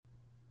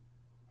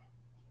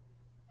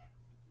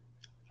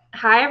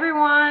Hi,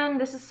 everyone.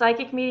 This is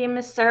Psychic Medium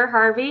Miss Sarah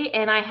Harvey,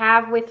 and I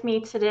have with me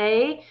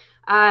today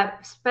a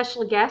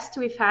special guest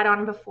we've had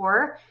on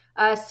before,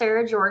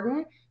 Sarah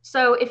Jordan.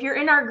 So, if you're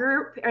in our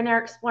group, in our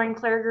Exploring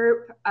Claire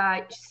group,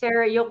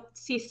 Sarah, you'll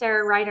see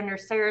Sarah right under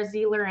Sarah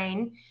Z.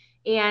 Lorraine,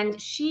 and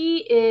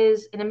she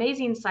is an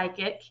amazing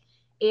psychic.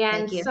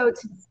 And Thank you. so,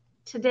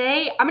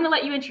 today I'm going to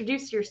let you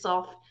introduce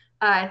yourself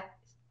uh,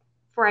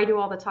 before I do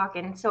all the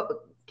talking.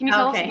 So, can you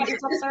tell us Okay. about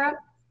yourself, Sarah?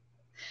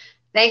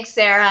 Thanks,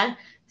 Sarah.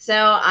 So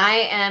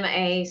I am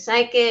a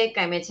psychic.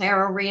 I'm a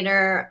tarot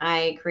reader.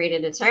 I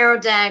created a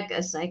tarot deck,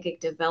 a psychic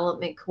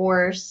development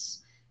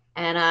course,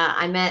 and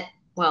I met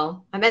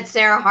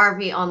Sarah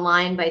Harvey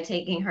online by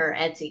taking her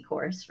Etsy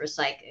course for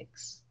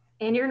psychics.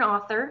 And you're an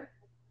author.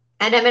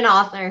 And I'm an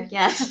author.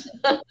 Yes.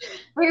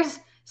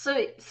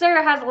 So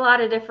Sarah has a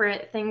lot of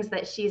different things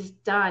that she's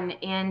done,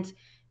 and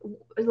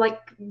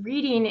like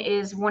reading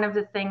is one of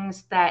the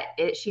things that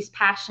she's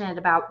passionate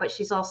about, but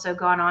she's also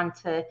gone on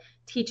to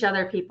teach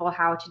other people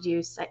how to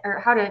do or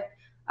how to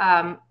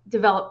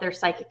develop their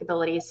psychic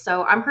abilities.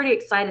 So I'm pretty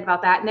excited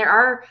about that. And there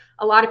are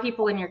a lot of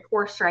people in your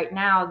course right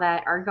now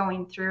that are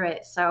going through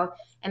it. So,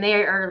 and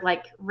they are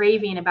like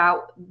raving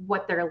about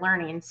what they're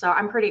learning. So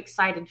I'm pretty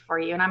excited for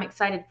you, and I'm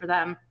excited for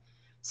them.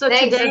 So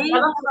Thanks. today, And some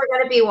of them are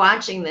going to be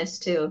watching this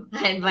too.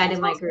 I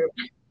invited that's my group.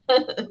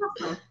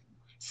 awesome.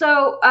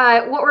 So,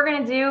 what we're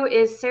going to do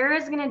is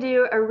Sarah's going to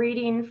do a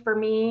reading for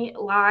me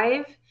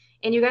live,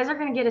 and you guys are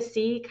going to get to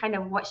see kind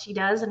of what she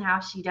does and how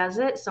she does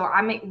it. So,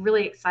 I'm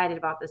really excited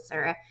about this,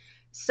 Sarah.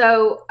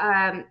 So,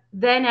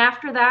 then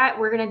after that,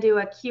 we're going to do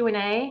a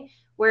Q&A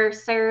where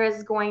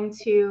Sarah's going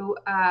to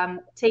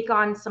take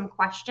on some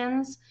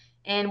questions.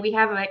 And we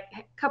have a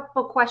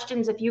couple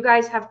questions. If you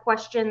guys have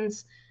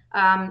questions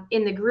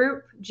in the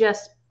group,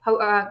 just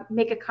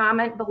make a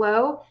comment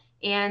below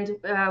and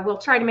we'll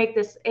try to make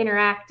this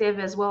interactive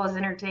as well as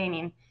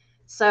entertaining.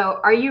 So,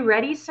 are you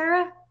ready,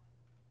 Sarah?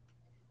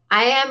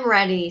 I am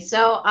ready.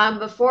 So,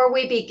 before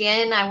we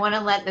begin, I want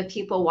to let the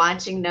people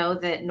watching know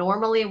that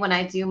normally when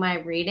I do my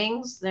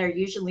readings, they're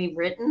usually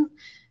written.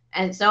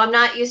 And so I'm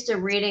not used to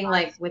reading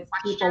like with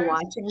people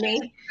watching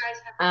me.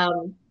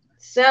 Um,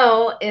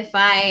 so if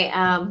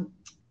I,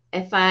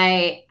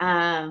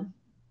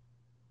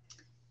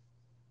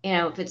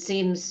 if it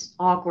seems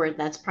awkward,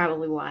 that's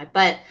probably why.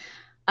 But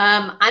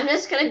I'm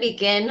just going to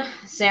begin,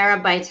 Sarah,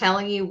 by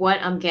telling you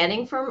what I'm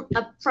getting from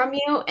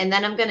you, and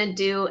then I'm going to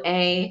do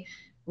a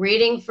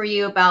reading for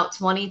you about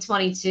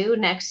 2022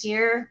 next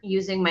year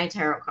using my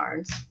tarot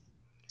cards.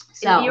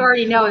 You So,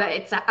 already know that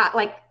it's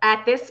like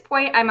at this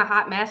point, I'm a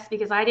hot mess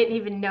because I didn't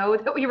even know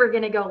that we were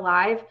going to go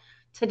live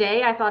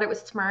today. I thought it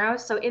was tomorrow.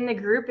 So, in the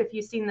group, if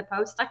you've seen the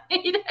post I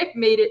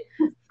made it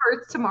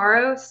for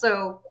tomorrow.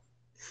 So,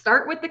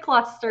 start with the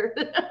cluster.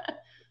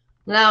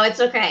 no, it's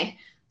okay. Am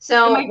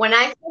So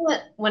I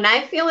when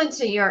I feel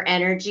into your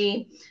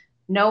energy,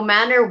 no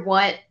matter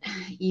what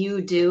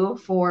you do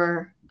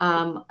for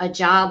a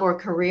job or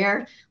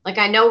career, like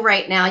I know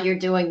right now you're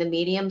doing the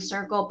medium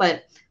circle,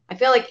 but I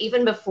feel like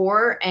even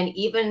before and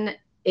even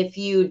if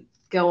you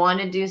go on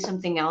to do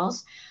something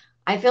else,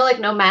 I feel like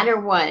no matter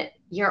what,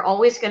 you're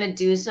always going to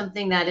do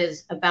something that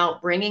is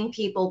about bringing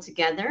people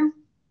together.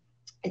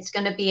 It's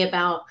going to be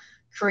about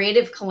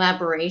creative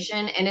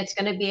collaboration, and it's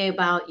going to be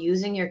about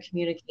using your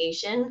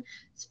communication,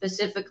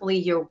 specifically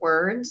your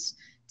words,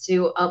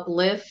 to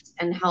uplift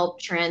and help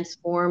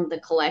transform the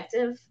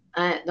collective,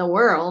 the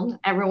world,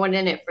 everyone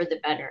in it for the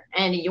better.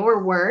 And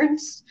your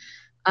words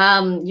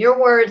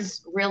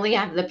really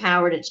have the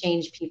power to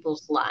change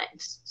people's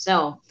lives.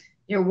 So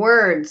your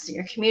words,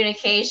 your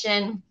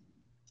communication,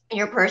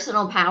 your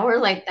personal power,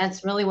 like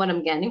that's really what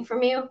I'm getting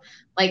from you.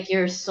 Like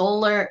your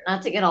solar,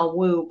 not to get all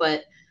woo,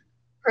 but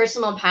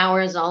personal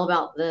power is all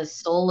about the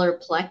solar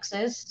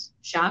plexus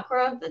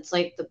chakra. That's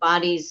like the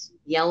body's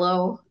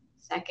yellow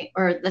second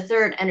or the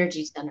third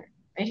energy center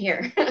right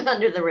here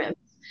under the ribs.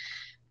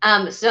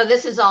 So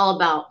this is all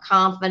about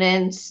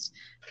confidence,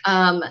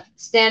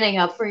 standing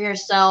up for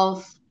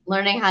yourself,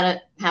 learning how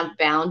to have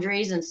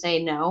boundaries and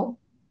say no.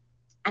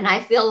 And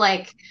I feel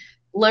like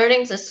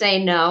learning to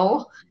say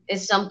no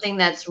is something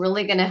that's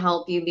really going to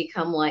help you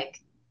become like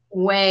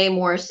way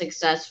more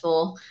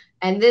successful.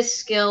 And this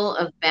skill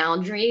of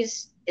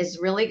boundaries is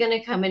really going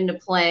to come into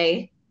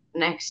play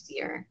next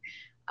year.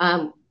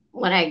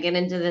 When I get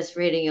into this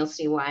reading, you'll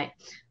see why.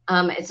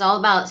 It's all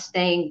about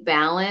staying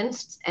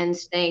balanced and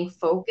staying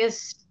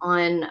focused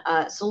on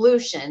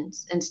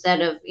solutions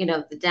instead of,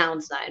 the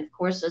downside. Of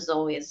course, there's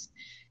always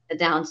the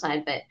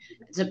downside, but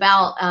it's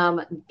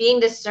about being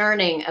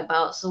discerning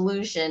about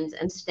solutions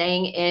and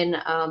staying in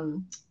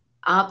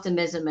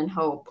optimism and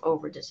hope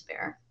over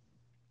despair.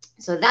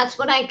 So that's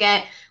what I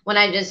get when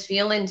I just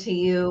feel into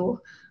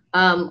you,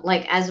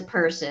 like as a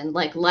person,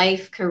 like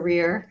life,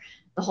 career,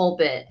 the whole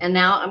bit. And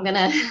now I'm going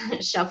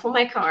to shuffle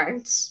my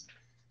cards,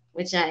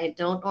 which I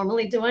don't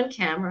normally do on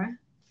camera.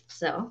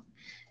 So,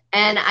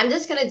 and I'm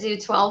just going to do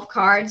 12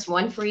 cards,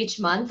 one for each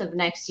month of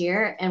next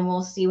year, and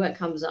we'll see what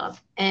comes up.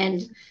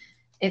 And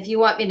If you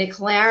want me to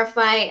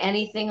clarify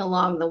anything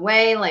along the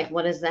way, like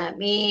what does that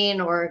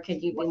mean, or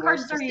could you be What more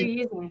cards are you specific?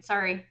 using?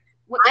 Sorry.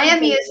 What I cards am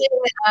are you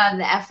using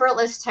the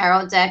Effortless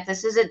Tarot deck.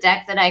 This is a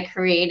deck that I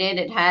created.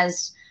 It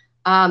has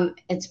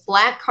it's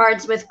black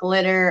cards with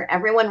glitter.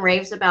 Everyone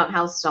raves about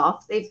how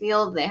soft they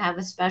feel. They have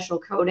a special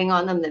coating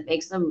on them that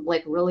makes them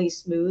like really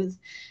smooth.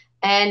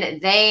 And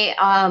they,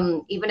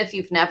 even if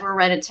you've never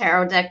read a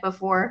tarot deck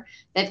before,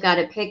 they've got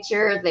a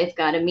picture, they've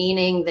got a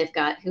meaning, they've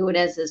got who it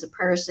is as a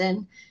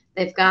person,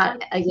 they've got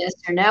using? a yes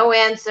or no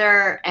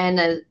answer, and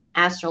an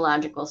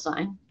astrological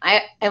sign.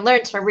 I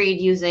learned to read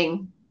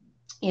using,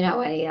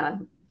 a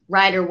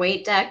Rider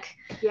Waite deck,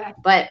 Yeah,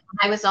 but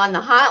when I was on the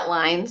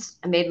hotlines,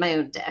 I made my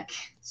own deck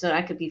so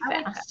I could be I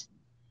like that. fast.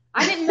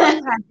 I didn't know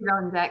you had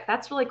your own deck.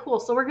 That's really cool.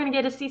 So we're gonna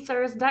get to see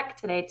Sarah's deck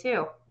today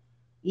too.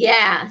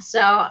 Yeah, so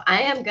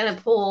I am going to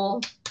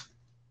pull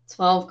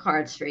 12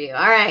 cards for you.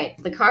 All right,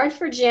 the card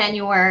for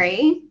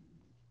January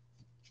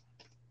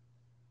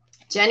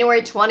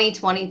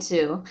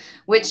 2022,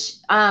 which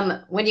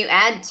when you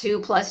add 2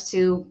 plus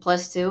 2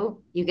 plus 2,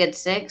 you get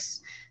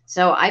 6.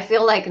 So I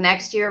feel like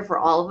next year for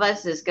all of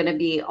us is going to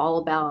be all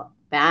about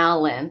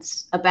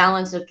balance, a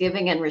balance of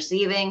giving and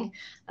receiving,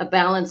 a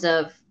balance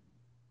of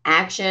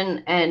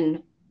action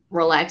and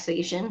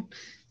relaxation,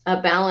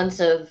 a balance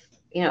of,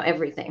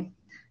 everything.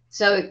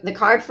 So the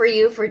card for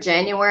you for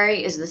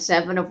January is the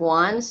Seven of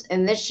Wands,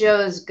 and this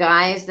shows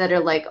guys that are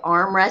like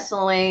arm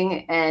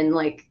wrestling and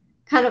like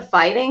kind of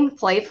fighting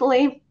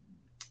playfully.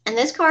 And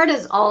this card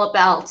is all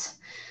about,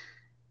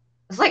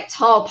 it's like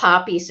tall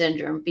poppy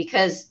syndrome,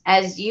 because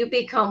as you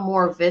become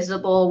more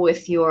visible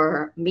with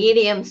your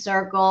medium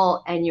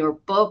circle and your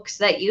books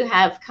that you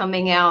have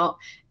coming out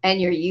and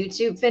your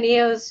YouTube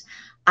videos,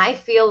 I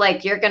feel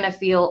like you're going to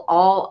feel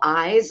all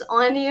eyes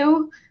on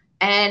you,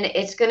 and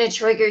it's going to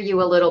trigger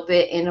you a little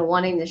bit into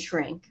wanting to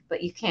shrink,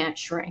 but you can't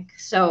shrink.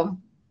 So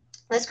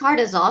this card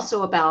is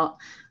also about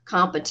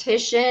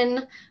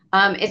competition.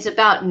 It's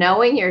about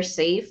knowing you're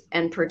safe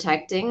and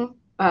protected.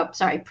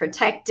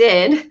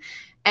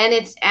 And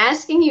it's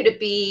asking you to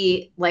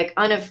be like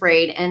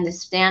unafraid and to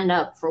stand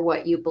up for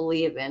what you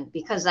believe in.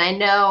 Because I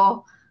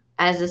know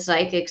as a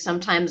psychic,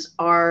 sometimes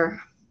our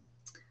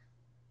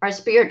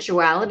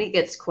spirituality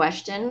gets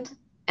questioned.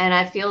 And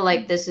I feel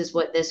like this is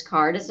what this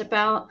card is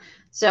about.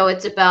 So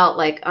it's about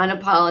like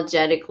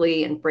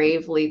unapologetically and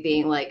bravely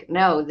being like,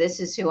 no, this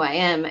is who I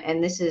am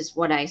and this is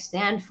what I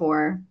stand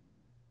for.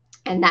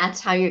 And that's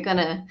how you're going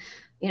to,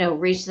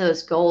 reach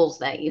those goals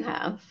that you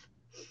have.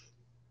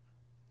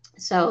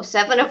 So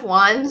Seven of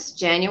Wands,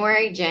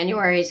 January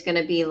is going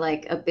to be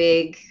like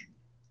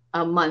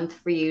a month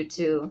for you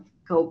to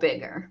go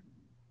bigger.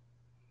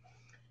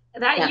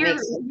 That That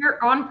makes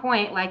you're on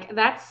point. Like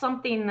that's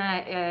something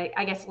that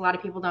I guess a lot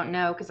of people don't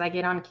know because I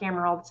get on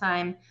camera all the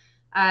time.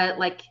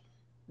 Like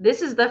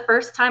this is the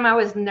first time I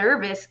was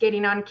nervous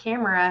getting on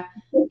camera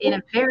in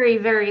a very,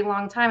 very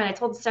long time. And I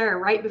told Sarah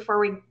right before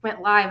we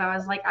went live, I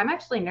was like, I'm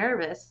actually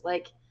nervous,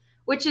 like,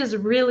 which is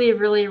really,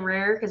 really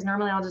rare because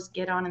normally I'll just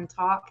get on and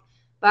talk.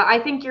 But I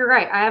think you're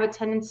right. I have a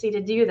tendency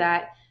to do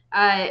that.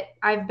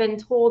 I've been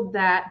told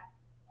that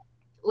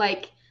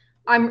like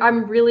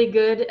I'm really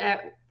good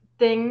at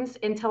things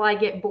until I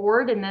get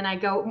bored and then I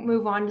go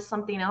move on to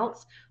something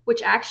else,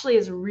 which actually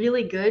is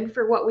really good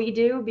for what we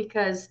do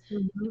because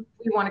Mhm.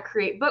 if we want to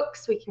create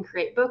books, we can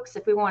create books.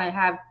 If we want to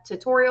have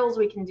tutorials,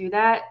 we can do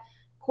that,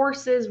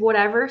 courses,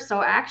 whatever.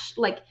 So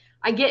actually, like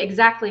I get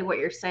exactly what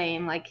you're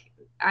saying. Like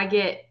I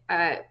get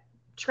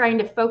trying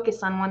to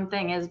focus on one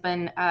thing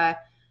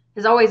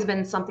has always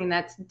been something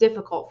that's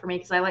difficult for me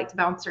because I like to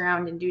bounce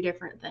around and do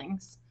different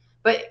things.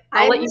 But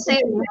I'll I'm let the you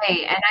same continue.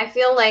 way. And I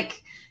feel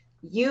like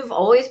you've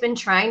always been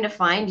trying to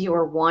find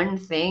your one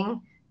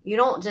thing. You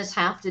don't just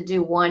have to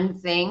do one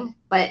thing,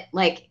 but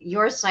like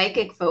your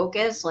psychic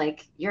focus,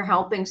 like you're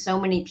helping so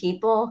many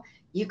people.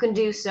 You can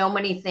do so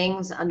many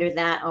things under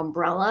that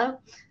umbrella.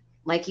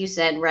 Like you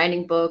said,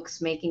 writing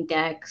books, making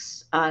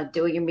decks,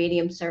 doing your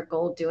medium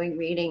circle, doing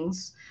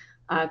readings,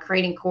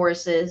 creating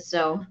courses.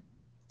 So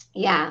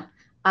yeah,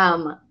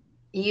 um,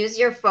 use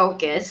your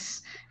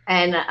focus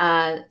and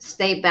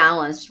stay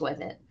balanced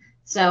with it.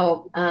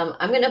 So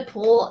I'm going to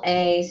pull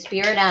a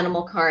spirit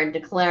animal card to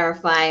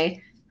clarify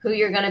who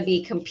you're going to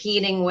be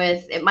competing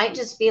with. It might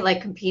just be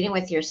like competing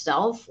with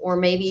yourself, or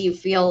maybe you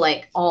feel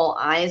like all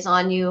eyes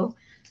on you.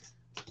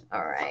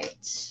 All right.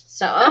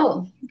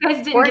 So, You guys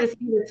didn't pork. get to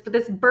see this, but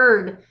this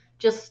bird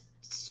just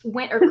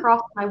went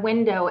across my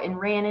window and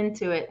ran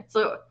into it.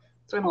 So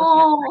that's what I'm looking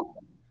at. Oh,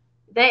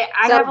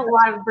 I so have a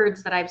lot of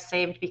birds that I've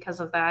saved because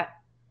of that.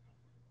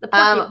 The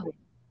um, porcupine.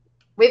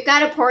 we've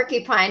got a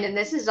porcupine, and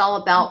this is all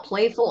about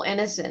playful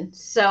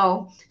innocence.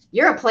 So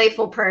you're a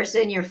playful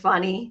person. You're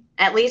funny,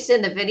 at least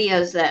in the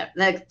videos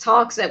the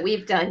talks that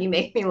we've done, you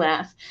make me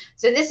laugh.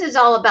 So this is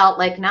all about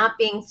like not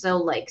being so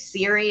like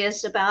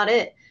serious about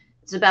it.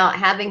 It's about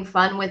having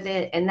fun with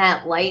it, and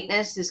that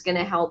lightness is going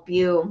to help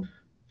you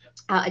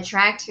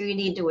attract who you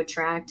need to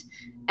attract,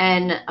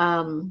 and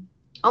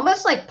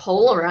almost like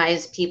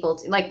polarize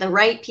people. Like the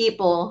right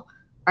people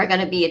are going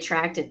to be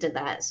attracted to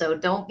that. So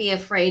don't be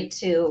afraid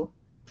to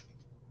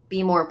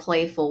be more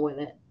playful with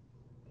it.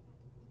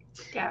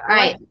 Yeah, I All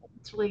like right. it.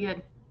 It's really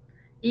good.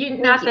 You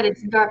Thank not you. that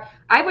it's gar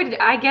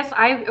I guess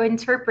I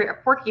interpret a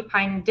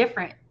porcupine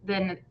different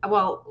than,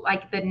 well,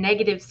 like the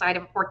negative side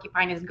of a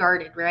porcupine is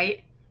guarded,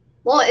 right?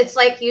 Well, it's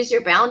like use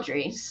your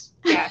boundaries.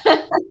 Yeah.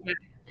 Yeah.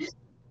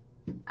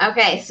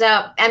 Okay,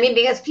 so I mean,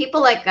 because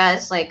people like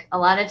us, like a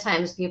lot of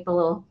times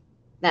people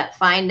that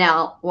find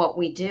out what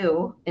we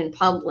do in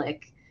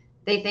public,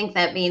 they think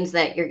that means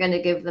that you're going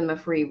to give them a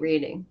free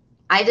reading.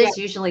 I Yeah. just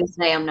usually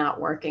say I'm not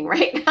working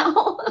right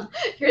now.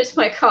 Here's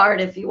my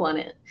card if you want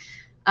it.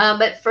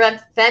 But for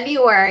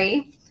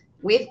February,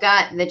 we've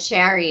got the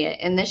Chariot,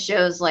 and this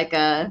shows like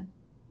a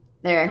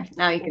there.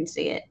 Now you can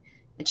see it.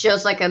 It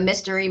shows like a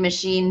mystery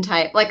machine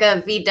type, like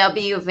a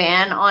VW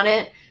van on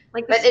it.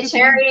 Like the But the Scooby-Doo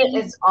Chariot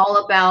movie. is all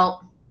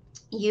about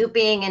you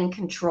being in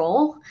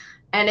control,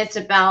 and it's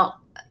about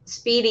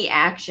speedy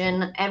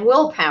action and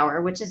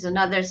willpower, which is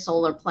another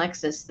solar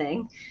plexus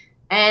thing.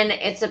 And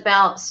it's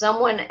about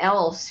someone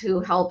else who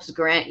helps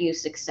grant you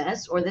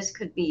success, or this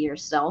could be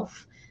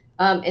yourself.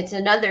 It's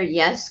another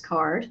yes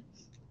card.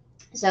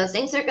 So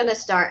things are going to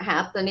start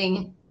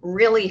happening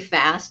really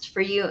fast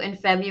for you in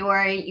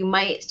February. You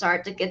might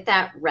start to get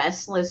that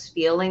restless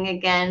feeling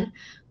again,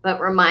 but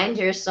remind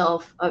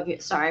yourself of your,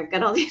 sorry, I've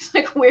got all these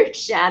like weird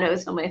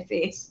shadows on my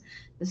face.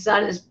 The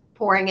sun is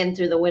pouring in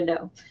through the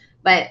window,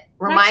 but It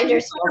remind actually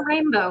looks like a yourself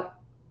rainbow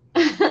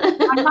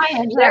on my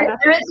end, there, yeah.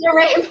 there is a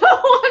rainbow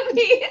on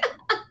me.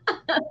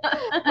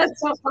 That's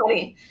so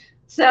funny.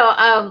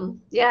 So,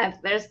 yeah,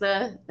 there's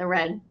the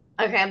red.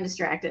 Okay, I'm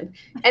distracted.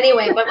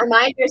 Anyway, but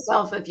remind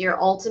yourself of your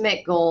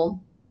ultimate goal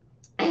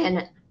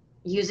and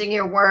using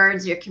your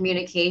words, your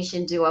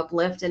communication to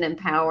uplift and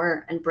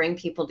empower and bring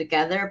people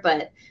together.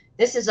 But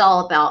this is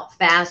all about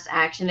fast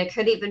action. It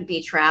could even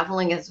be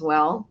traveling as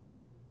well.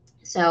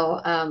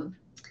 So,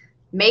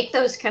 make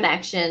those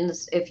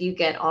connections. If you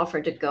get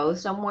offered to go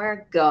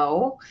somewhere,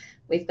 go.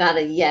 We've got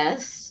a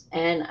yes,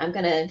 and I'm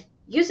going to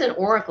use an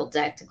oracle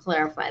deck to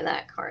clarify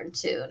that card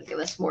too, to give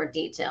us more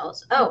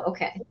details. Oh,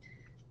 okay.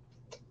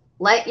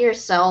 Let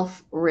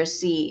yourself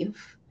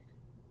receive.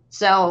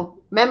 So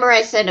remember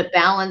I said a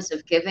balance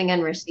of giving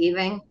and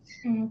receiving.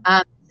 Mhm.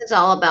 This is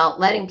all about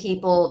letting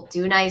people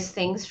do nice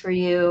things for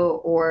you,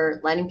 or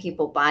letting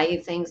people buy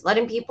you things,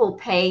 letting people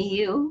pay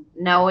you,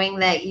 knowing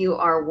that you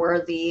are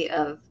worthy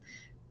of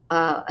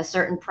a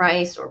certain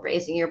price or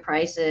raising your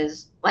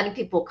prices, letting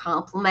people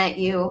compliment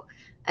you.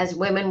 As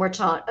women, we're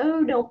taught,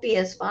 oh, don't be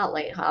a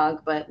spotlight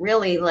hog. But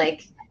really,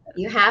 like,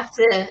 you have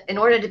to, in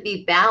order to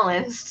be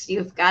balanced,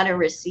 you've got to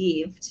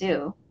receive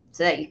too,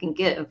 so that you can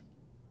give.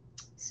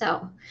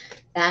 So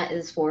that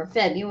is for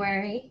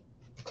February.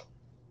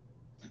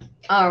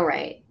 All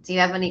right. Do you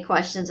have any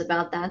questions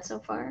about that so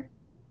far?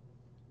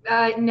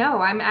 No,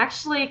 I'm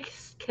actually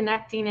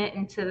connecting it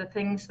into the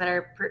things that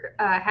are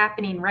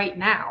happening right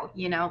now,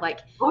 like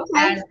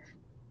Okay. as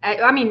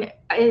I mean,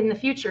 in the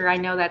future, I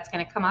know that's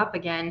going to come up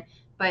again,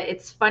 but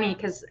it's funny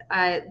because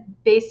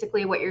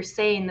basically what you're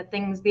saying,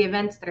 the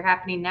events that are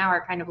happening now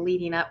are kind of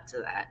leading up to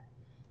that.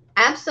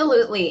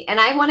 Absolutely. And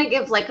I want to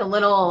give like a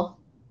little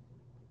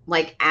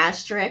like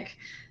asterisk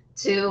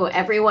to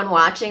everyone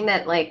watching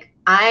that like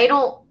I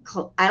don't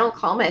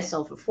call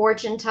myself a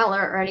fortune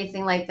teller or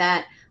anything like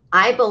that.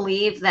 I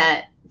believe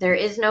that there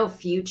is no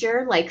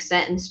future like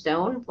set in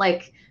stone.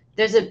 Like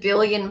there's a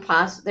billion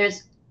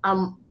there's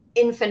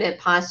infinite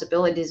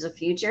possibilities of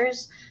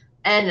futures.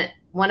 And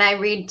when I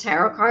read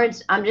tarot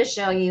cards, I'm just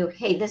showing you,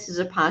 hey, this is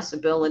a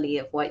possibility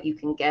of what you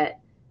can get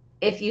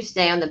if you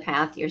stay on the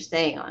path you're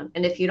staying on.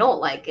 And if you don't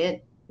like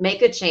it,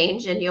 make a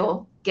change and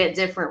you'll get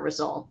different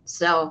results.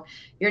 So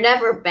you're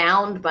never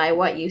bound by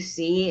what you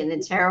see in the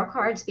tarot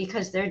cards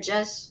because they're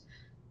just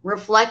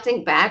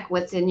reflecting back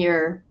within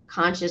your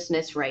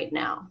consciousness right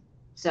now.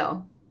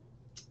 So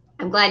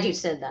I'm glad you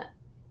said that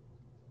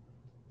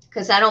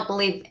because I don't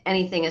believe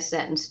anything is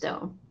set in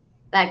stone.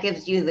 That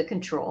gives you the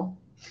control.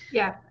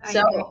 Yeah, I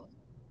agree. So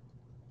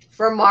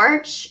for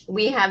March,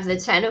 we have the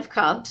 10 of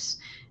Cups,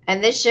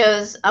 and this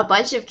shows a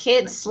bunch of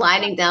kids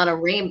sliding down a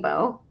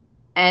rainbow.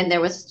 And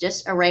there was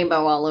just a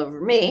rainbow all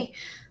over me.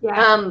 Yeah,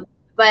 Um,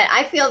 but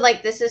I feel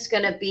like this is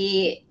going to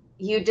be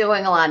you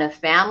doing a lot of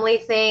family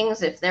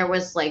things. If there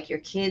was like your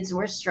kids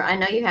were, I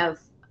know you have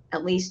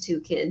at least two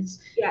kids.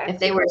 yeah, If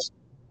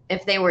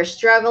they were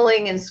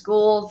struggling in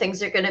school,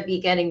 things are going to be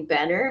getting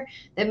better.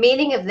 The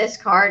meaning of this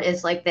card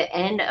is like the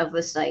end of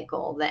a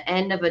cycle, the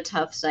end of a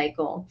tough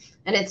cycle.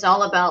 And it's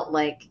all about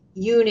like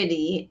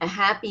unity, a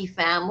happy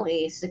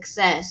family,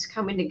 success,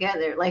 coming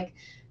together, like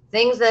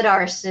things that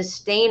are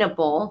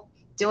sustainable,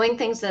 doing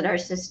things that are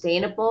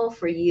sustainable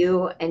for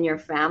you and your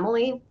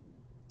family,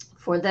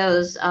 for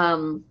those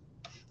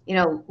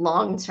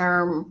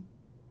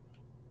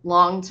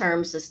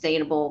long-term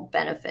sustainable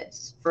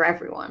benefits for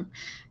everyone.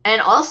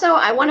 And also,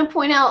 I want to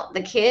point out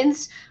the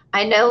kids.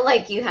 I know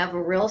like you have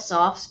a real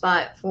soft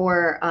spot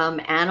for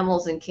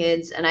animals and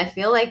kids, and I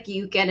feel like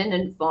you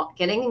getting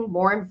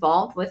more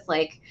involved with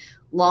like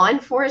law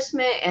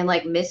enforcement and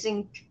like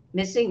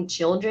missing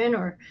children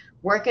or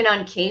working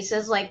on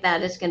cases like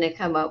that is going to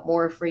come up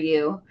more for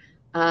you.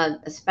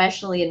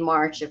 especially in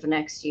March of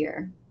next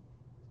year.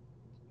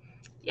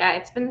 Yeah,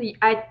 it's been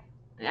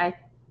I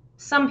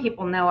some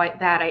people know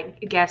that I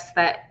guess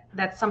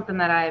that's something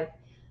that I've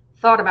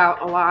thought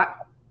about a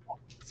lot,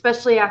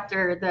 especially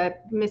after the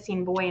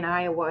missing boy in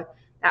Iowa.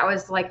 That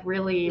was like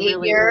really, really,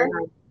 Behavior.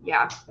 really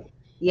nice. Yeah.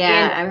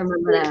 And Yeah, I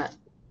remember that.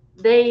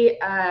 they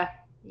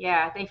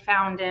yeah, they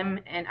found him,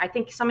 and I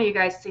think some of you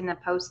guys seen the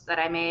post that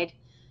I made,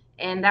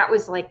 and that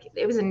was like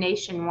it was a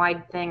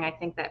nationwide thing. I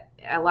think that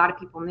a lot of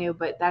people knew,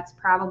 but that's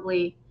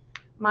probably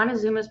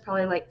Montezuma's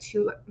probably like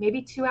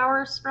maybe 2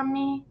 hours from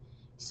me,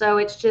 so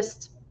it's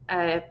just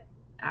I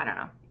don't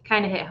know,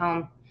 kind of hit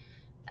home.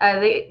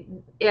 I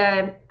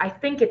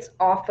think it's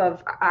off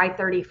of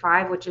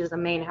I-35, which is the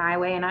main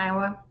highway in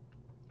Iowa.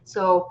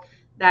 So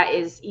that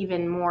is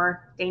even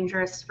more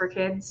dangerous for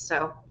kids.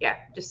 So yeah,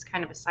 just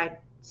kind of a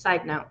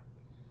side note.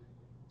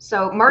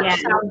 So March Yeah,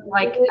 sounds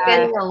like we're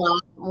getting a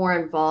lot more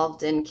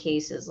involved in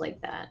cases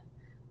like that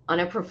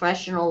on a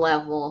professional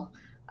level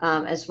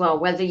as well.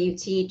 Whether you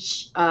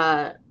teach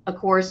a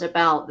course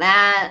about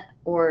that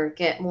or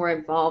get more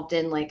involved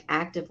in like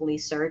actively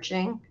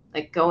searching,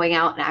 like going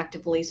out and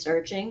actively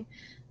searching.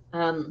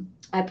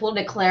 I pulled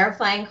a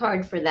clarifying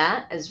card for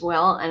that as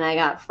well, and I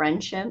got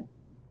friendship.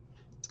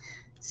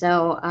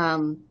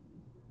 So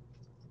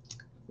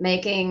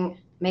making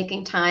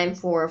time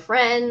for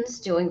friends,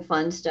 doing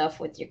fun stuff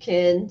with your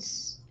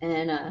kids,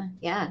 and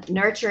yeah,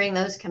 nurturing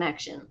those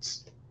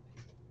connections.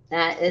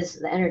 That is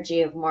the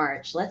energy of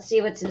March. Let's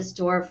see what's in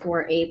store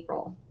for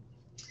April.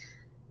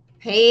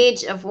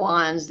 Page of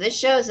Wands. This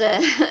shows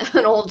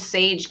an old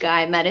sage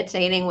guy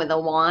meditating with a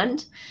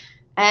wand.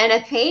 And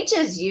a page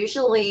is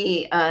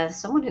usually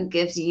someone who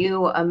gives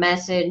you a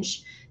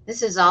message.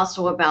 This is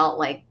also about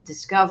like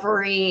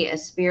discovery, a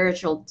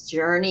spiritual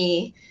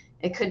journey.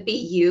 It could be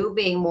you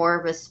being more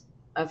of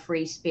a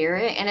free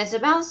spirit, and it's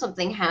about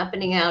something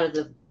happening out of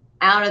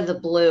the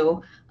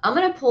blue. I'm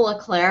going to pull a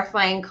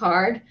clarifying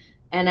card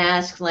and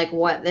ask like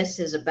what this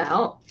is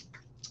about,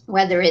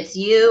 whether it's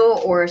you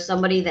or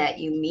somebody that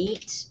you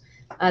meet.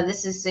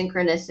 This is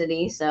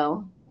synchronicity,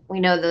 so we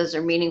know those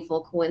are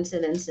meaningful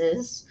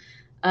coincidences.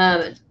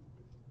 Um,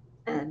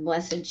 and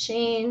blessed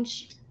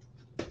change.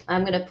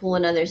 I'm going to pull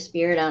another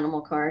spirit animal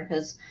card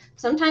because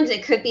sometimes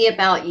it could be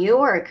about you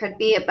or it could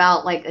be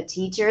about like a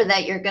teacher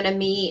that you're going to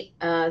meet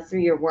through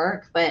your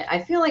work. But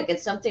I feel like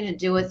it's something to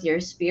do with your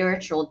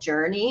spiritual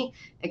journey.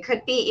 It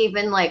could be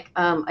even like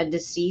a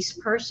deceased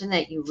person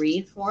that you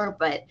read for.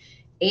 But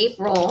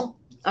April,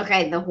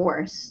 okay, the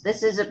horse.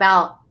 This is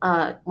about,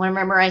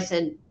 remember I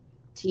said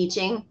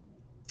teaching?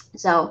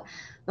 So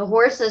the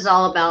horse is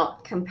all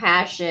about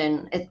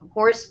compassion. It's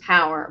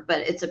horsepower,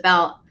 but it's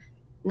about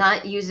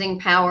not using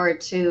power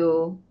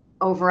to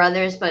over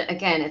others, but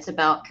again, it's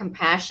about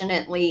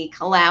compassionately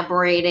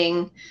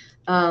collaborating,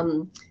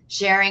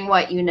 sharing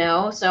what you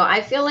know. So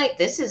I feel like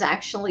this is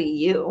actually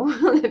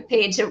you, the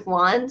Page of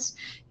Wands.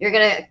 You're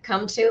gonna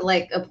come to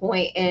like a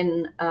point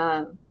in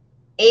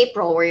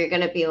April where you're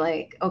gonna be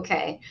like,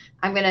 okay,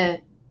 I'm gonna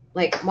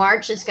like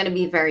March is gonna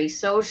be very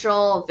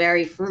social,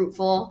 very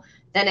fruitful.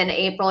 Then in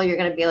April, you're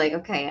going to be like,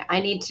 okay,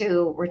 I need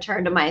to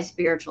return to my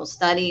spiritual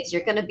studies.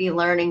 You're going to be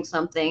learning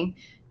something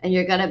and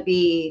you're going to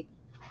be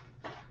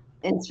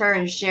in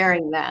turn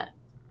sharing that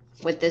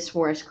with this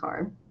horse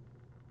card.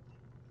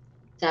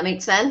 Does that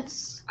make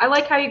sense? I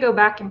like how you go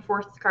back and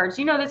forth cards.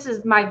 You know, this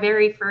is my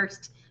very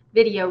first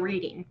video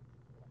reading.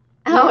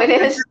 Oh, it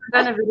is.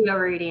 I've never done a video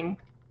reading.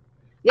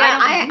 Yeah,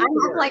 I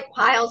have like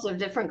piles of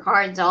different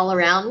cards all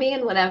around me,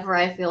 and whatever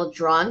I feel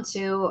drawn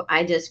to,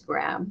 I just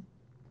grab.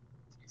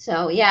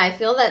 So yeah, I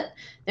feel that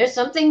there's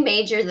something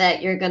major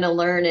that you're going to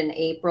learn in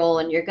April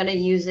and you're going to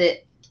use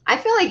it. I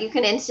feel like you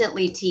can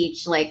instantly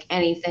teach like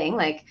anything.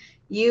 Like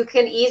you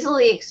can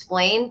easily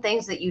explain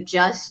things that you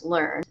just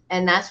learned,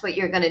 and that's what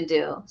you're going to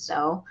do.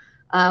 So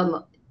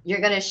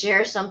you're going to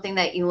share something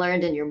that you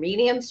learned in your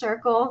medium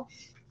circle,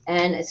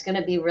 and it's going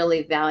to be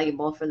really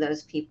valuable for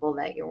those people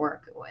that you're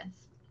working with.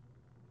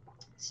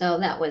 So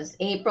that was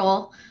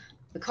April.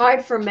 The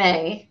card for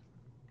May,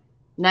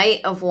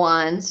 Knight of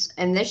Wands,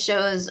 and this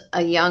shows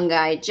a young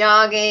guy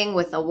jogging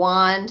with a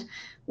wand.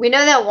 We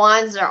know that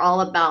wands are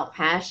all about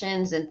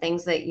passions and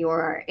things that you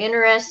are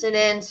interested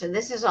in. So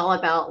this is all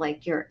about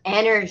like your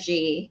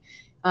energy.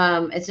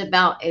 It's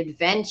about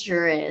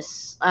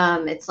adventurous.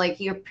 It's like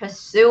you're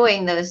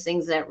pursuing those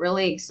things that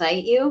really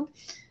excite you.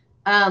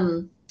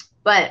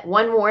 But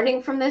one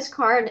warning from this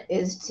card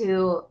is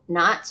to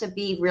not to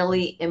be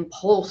really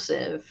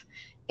impulsive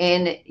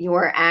in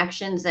your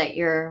actions that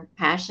you're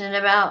passionate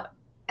about.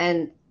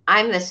 And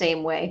I'm the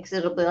same way because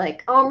it'll be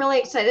like, oh, I'm really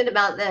excited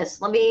about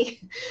this. Let me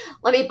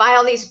buy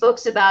all these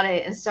books about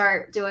it and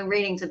start doing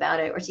readings about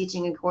it or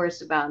teaching a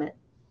course about it.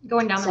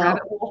 Going down the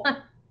rabbit hole.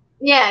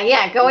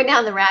 Yeah, going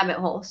down the rabbit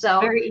hole.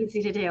 So very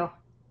easy to do.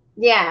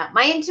 Yeah,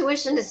 my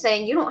intuition is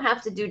saying you don't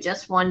have to do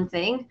just one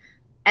thing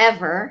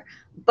ever,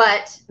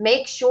 but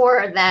make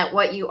sure that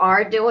what you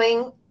are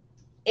doing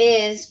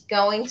is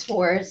going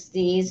towards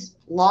these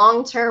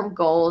long-term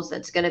goals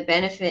that's going to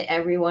benefit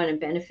everyone and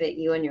benefit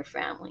you and your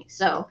family.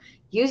 So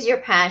use your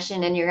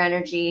passion and your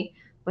energy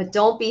but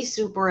don't be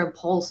super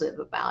impulsive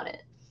about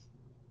it.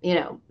 You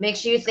know, make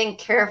sure you think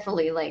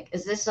carefully, like,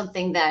 is this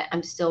something that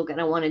I'm still going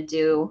to want to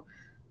do?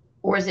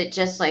 Or is it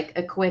just like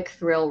a quick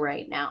thrill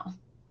right now?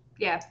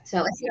 Yeah.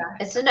 So Yeah.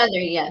 it's another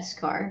yes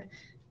card.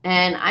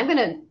 And I'm going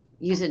to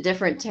use a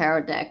different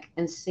tarot deck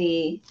and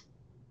see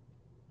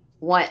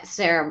what,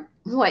 Sarah,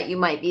 what you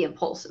might be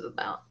impulsive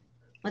about.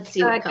 Let's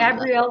see what comes up.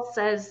 Gabrielle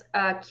says,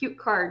 cute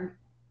card.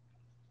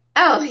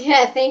 Oh,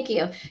 yeah, thank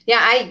you. Yeah,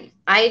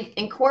 I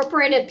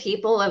incorporated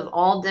people of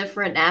all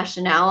different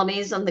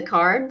nationalities on the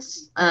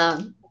cards,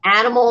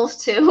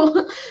 animals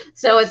too.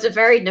 So it's a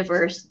very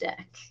diverse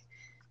deck.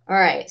 All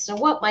right, so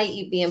what might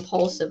you be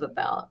impulsive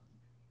about?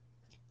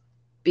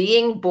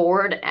 Being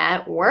bored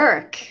at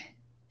work.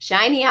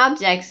 Shiny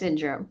object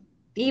syndrome.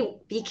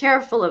 Be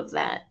careful of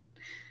that.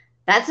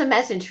 That's a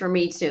message for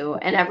me too,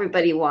 and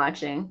everybody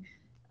watching.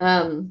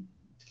 Um,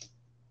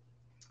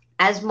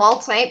 as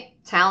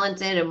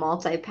multi-talented and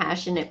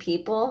multi-passionate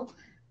people,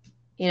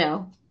 you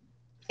know,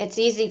 it's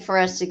easy for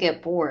us to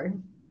get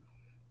bored.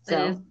 It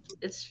is. So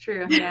It's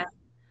true. Yeah.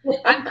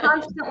 I'm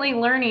constantly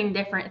learning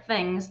different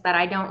things that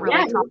I don't yeah,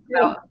 really me talk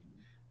too.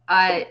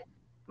 about.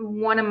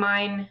 One of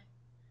mine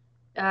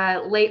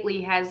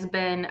lately has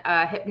been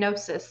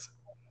hypnosis.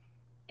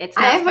 It's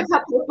I not have a something,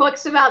 couple of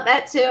books about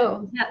that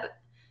too. yeah,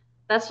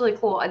 that's really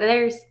cool.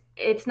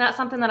 It's not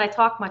something that I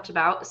talk much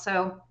about,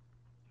 so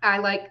I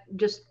like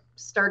just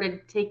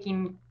started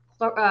taking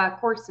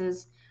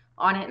courses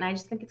on it, and I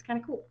just think it's kind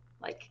of cool.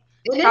 Like,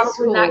 It is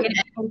probably not cool. going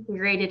to be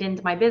integrated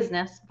into my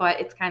business, but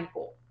it's kind of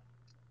cool.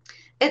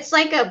 It's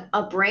like a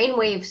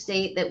brainwave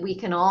state that we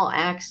can all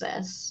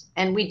access,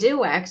 and we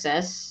do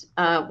access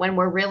when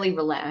we're really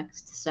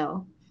relaxed.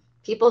 So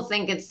people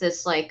think it's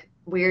this like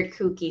weird,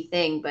 kooky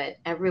thing, but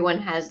everyone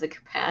has the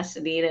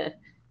capacity to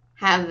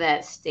have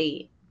that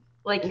state.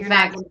 Like, In you're not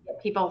fact, going to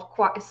get people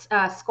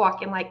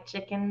squawking like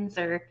chickens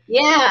or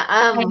yeah,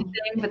 kind of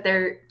thing, but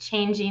they're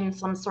changing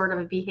some sort of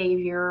a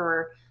behavior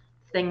or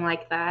thing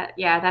like that.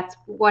 Yeah, that's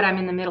what I'm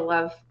in the middle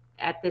of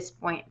at this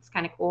point. It's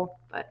kind of cool,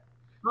 but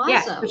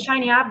yeah, so awesome.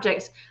 shiny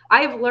objects.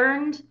 I've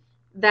learned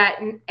that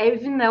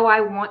even though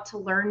I want to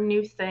learn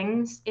new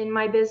things in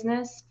my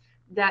business,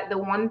 that the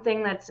one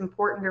thing that's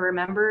important to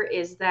remember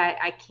is that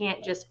I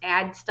can't just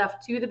add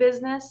stuff to the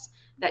business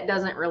that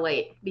doesn't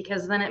relate,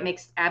 because then it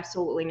makes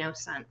absolutely no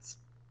sense.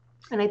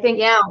 And I think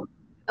Yeah,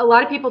 a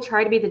lot of people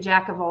try to be the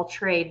jack of all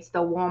trades, the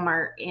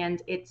Walmart,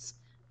 and it's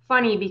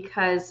funny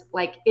because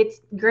like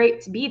it's great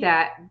to be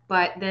that,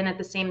 but then at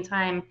the same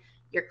time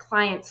your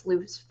clients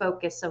lose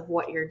focus of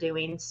what you're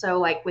doing. So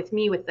like with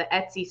me with the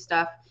Etsy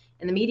stuff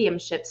and the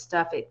mediumship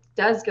stuff, it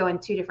does go in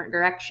two different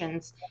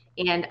directions,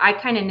 and I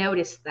kind of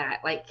noticed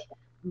that, like,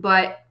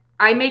 but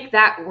I make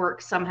that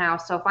work somehow.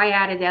 So if I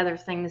added other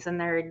things in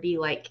there, it'd be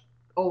like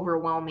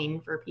overwhelming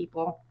for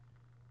people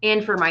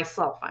and for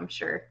myself, I'm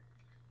sure.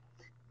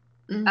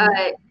 hmm.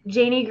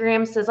 Janie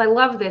Graham says, I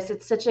love this.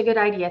 It's such a good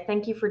idea.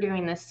 Thank you for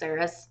doing this,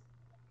 Saris.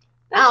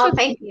 That's Oh, so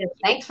thank sweet you. of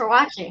you. Thanks for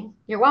watching.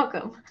 You're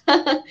welcome.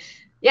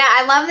 Yeah,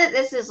 I love that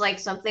this is like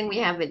something we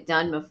haven't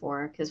done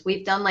before because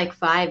we've done like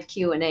 5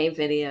 Q&A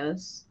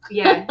videos.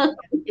 Yeah,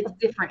 it's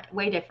different,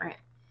 way different.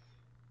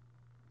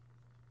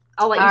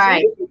 I'll let All you say, what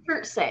right. does your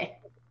shirt say?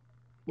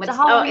 It's a It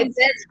Halloween.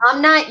 says,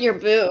 I'm not your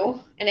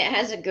boo, and it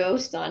has a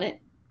ghost on it.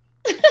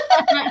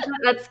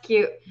 That's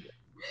cute.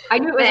 I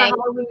knew it was a Thanks.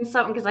 Halloween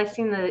something because I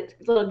seen the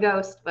little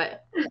ghost,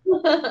 but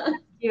All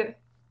cute.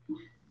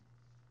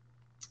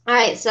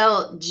 right,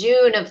 so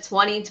June of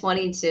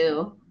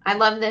 2022. I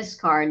love this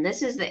card.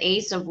 This is the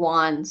Ace of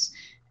Wands,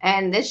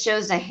 and this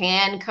shows a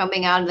hand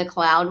coming out of the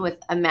cloud with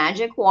a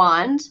magic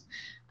wand.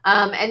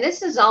 And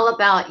this is all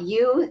about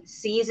you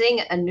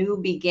seizing a new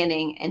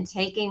beginning and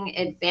taking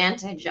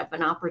advantage of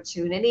an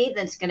opportunity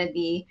that's going to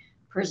be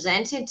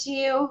presented to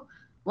you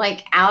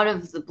like out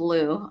of the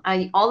blue.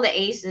 All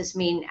the aces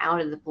mean out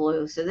of the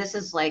blue. So this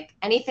is like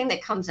anything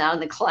that comes out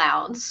of the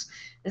clouds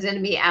is going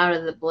to be out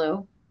of the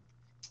blue.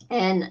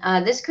 And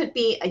this could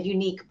be a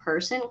unique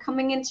person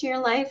coming into your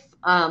life,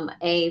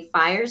 a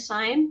fire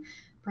sign,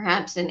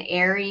 perhaps an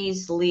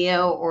Aries,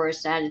 Leo, or a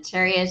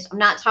Sagittarius. I'm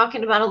not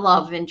talking about a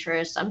love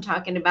interest. I'm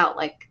talking about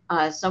like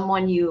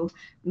someone you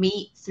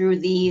meet through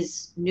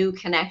these new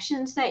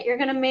connections that you're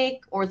going to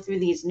make or through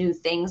these new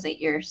things that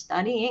you're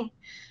studying,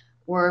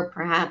 or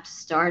perhaps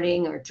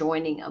starting or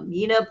joining a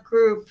meetup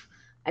group.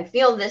 I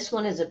feel this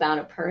one is about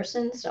a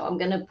person, so I'm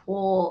going to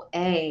pull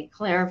a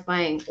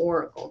clarifying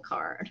oracle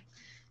card.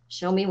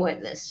 Show me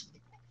what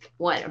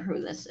or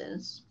who this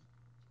is.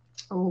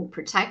 Oh,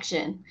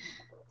 protection.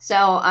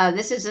 So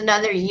this is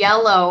another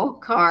yellow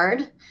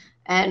card.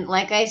 And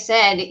like I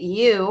said,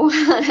 you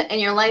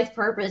and your life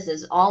purpose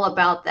is all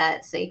about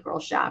that sacral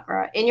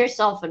chakra in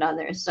yourself and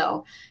others.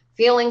 So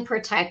feeling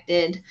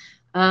protected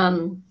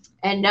and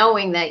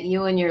knowing that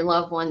you and your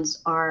loved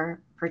ones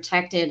are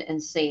protected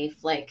and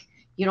safe. Like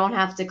you don't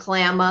have to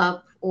clam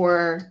up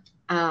or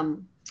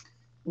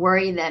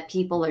worry that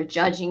people are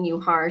judging you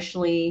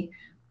harshly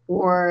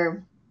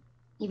or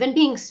even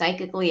being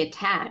psychically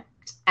attacked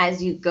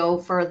as you go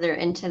further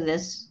into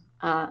this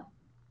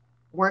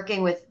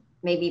working with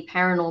maybe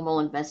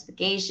paranormal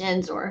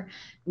investigations or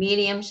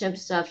mediumship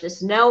stuff,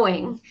 just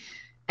knowing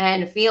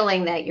and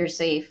feeling that you're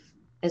safe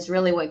is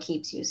really what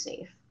keeps you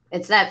safe.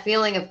 It's that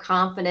feeling of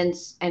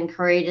confidence and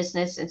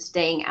courageousness and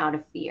staying out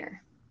of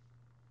fear.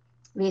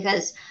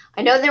 Because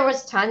I know there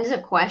was tons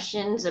of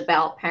questions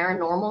about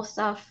paranormal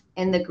stuff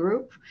in the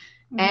group,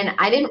 and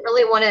I didn't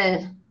really want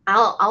to.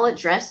 I'll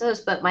address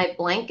those, but my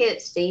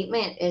blanket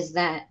statement is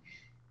that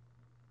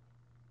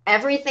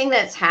everything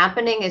that's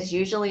happening is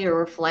usually a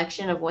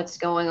reflection of what's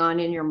going on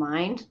in your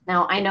mind.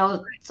 Now, I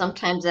know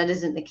sometimes that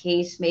isn't the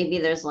case. Maybe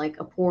there's like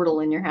a portal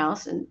in your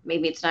house and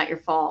maybe it's not your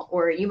fault,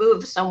 or you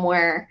move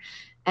somewhere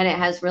and it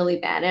has really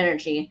bad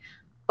energy.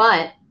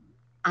 But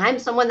I'm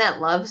someone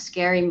that loves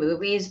scary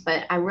movies,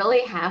 but I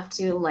really have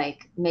to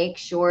like make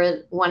sure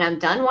when I'm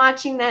done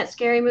watching that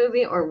scary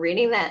movie or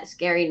reading that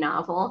scary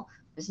novel,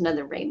 there's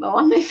another rainbow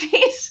on my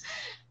face,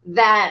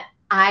 that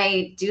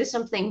I do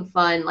something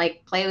fun,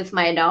 like play with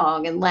my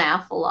dog and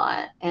laugh a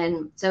lot.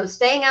 And so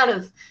staying out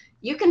of,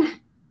 you can,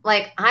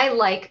 like, I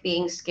like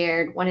being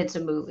scared when it's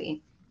a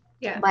movie,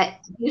 Yeah. but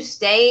you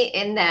stay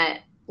in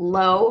that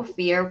low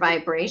fear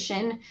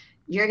vibration,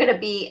 you're going to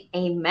be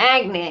a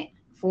magnet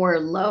for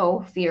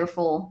low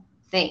fearful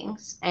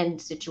things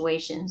and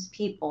situations,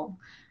 people.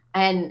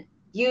 And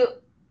you,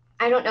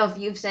 I don't know if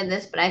you've said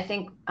this, but I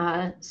think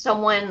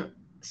someone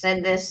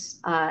said this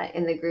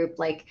in the group,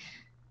 like,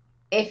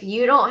 if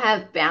you don't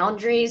have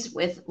boundaries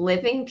with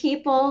living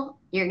people,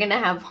 you're going to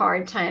have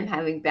hard time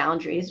having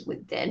boundaries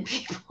with dead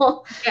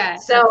people. Yeah.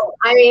 So,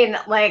 I mean,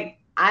 like,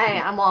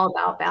 I'm all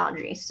about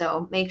boundaries.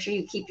 So make sure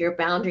you keep your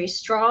boundaries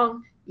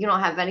strong. You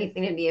don't have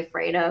anything to be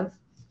afraid of.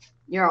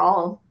 You're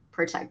all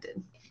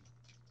protected.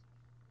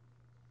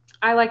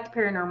 I like the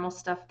paranormal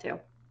stuff too.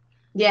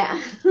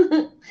 Yeah.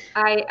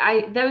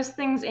 I those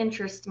things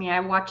interest me. I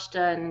watched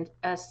a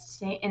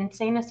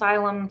insane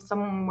asylum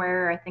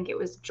somewhere. I think it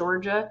was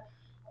Georgia,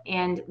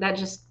 and that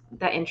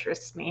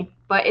interests me.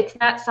 But it's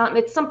not something.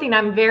 It's something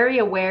I'm very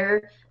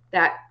aware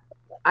that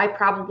I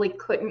probably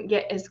couldn't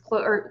get as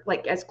close or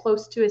like as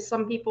close to as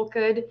some people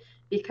could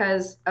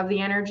because of the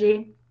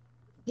energy.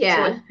 So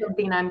Yeah. it's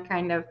something I'm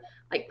kind of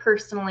like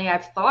personally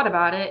I've thought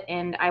about it,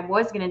 and I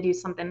was going to do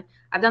something.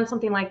 I've done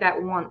something like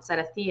that once at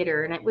a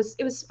theater, and it was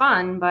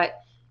fun, but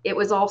it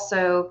was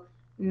also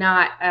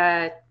not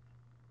I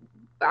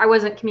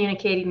wasn't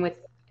communicating with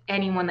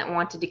anyone that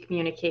wanted to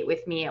communicate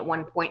with me at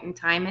one point in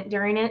time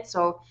during it.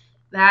 So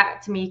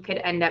that to me could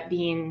end up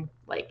being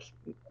like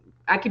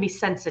I could be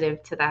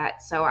sensitive to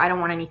that. So I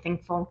don't want anything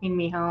following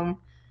me home.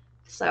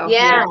 So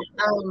yeah.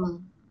 Yeah.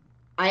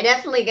 I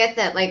definitely get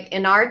that. Like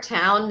in our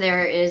town,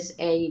 there is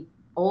a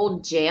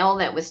old jail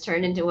that was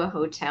turned into a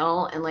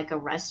hotel and like a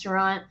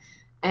restaurant.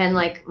 And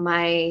like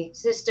my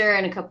sister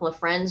and a couple of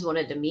friends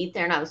wanted to meet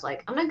there, and I was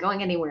like, I'm not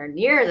going anywhere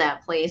near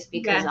that place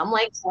because Yeah. I'm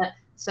like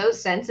so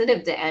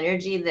sensitive to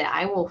energy that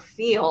I will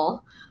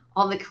feel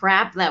all the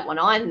crap that went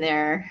on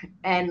there,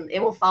 and it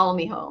will follow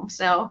me home.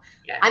 So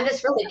Yeah. I'm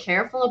just really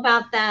careful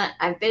about that.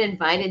 I've been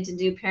invited to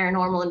do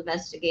paranormal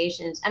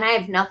investigations, and I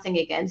have nothing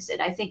against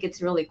it. I think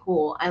it's really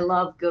cool. I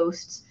love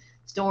ghost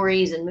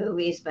stories and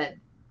movies, but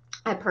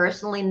I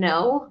personally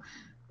know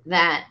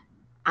that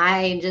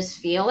I just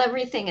feel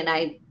everything, and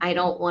I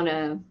don't want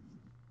to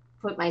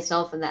put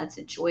myself in that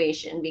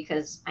situation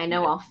because I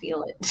know I'll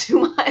feel it too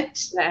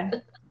much. Yeah.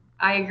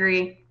 I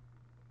agree.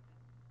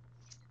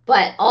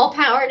 But all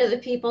power to the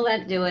people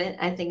that do it.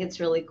 I think it's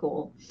really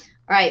cool.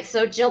 All right,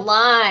 so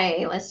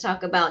July, let's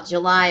talk about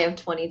July of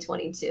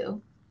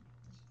 2022.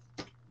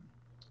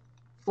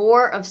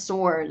 Four of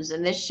Swords,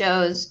 and this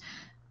shows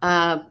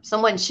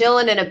someone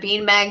chilling in a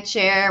beanbag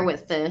chair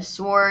with the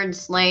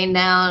swords laying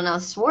down. Now,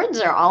 swords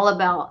are all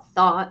about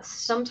thoughts.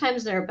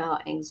 Sometimes they're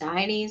about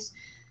anxieties,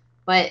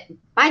 but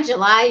by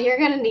July, you're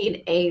going to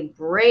need a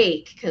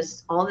break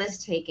because all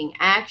this taking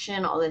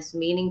action, all this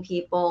meeting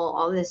people,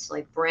 all this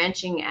like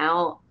branching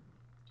out,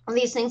 all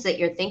these things that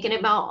you're thinking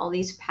about, all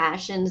these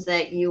passions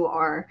that you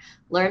are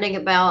learning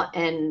about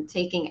and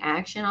taking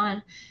action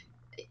on,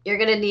 you're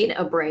going to need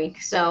a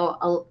break.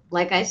 So,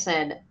 like I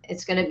said,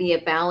 it's going to be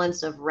a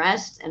balance of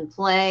rest and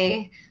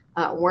play,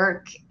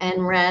 work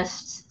and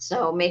rest.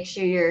 So, make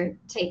sure you're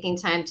taking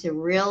time to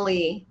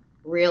really,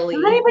 Does really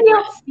anybody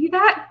rest. else see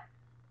that?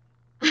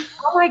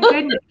 Oh my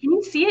goodness. Can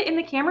you see it in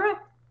the camera?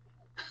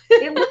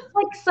 It looks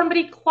like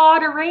somebody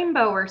clawed a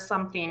rainbow or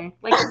something,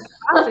 like a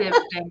positive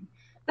thing.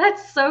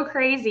 That's so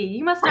crazy.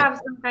 You must have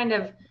some kind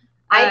of,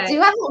 I do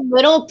have a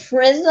little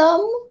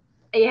prism.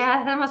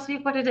 yeah, that must be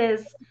what it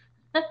is.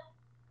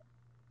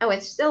 Oh,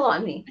 it's still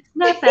on me. It's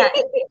not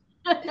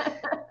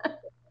that.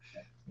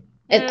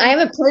 I have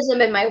a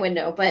prism in my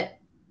window, but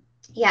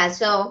yeah.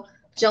 So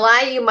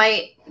July, you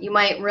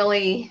might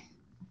really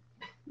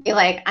be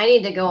like, I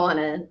need to go on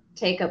a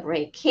take a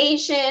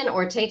vacation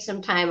or take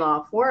some time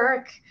off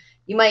work.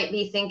 You might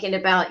be thinking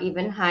about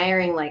even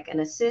hiring like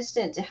an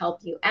assistant to help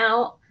you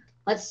out.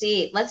 Let's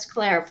see. Let's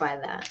clarify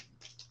that.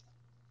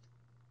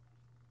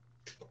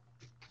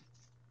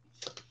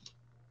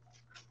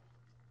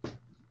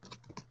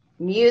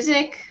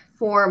 Music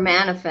for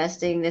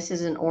manifesting. This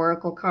is an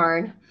oracle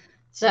card.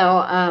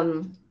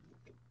 So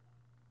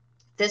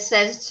this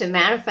says to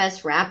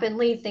manifest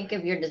rapidly, think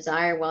of your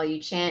desire while you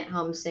chant,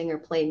 hum, sing, or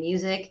play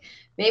music.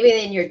 Maybe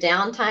in your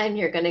downtime,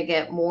 you're going to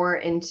get more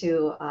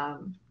into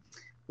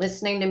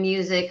listening to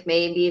music,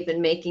 maybe even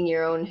making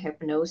your own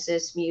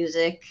hypnosis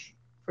music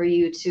for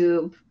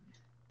YouTube.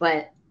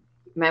 But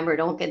remember,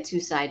 don't get too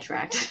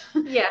sidetracked.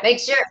 Yeah. Make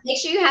sure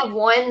you have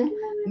one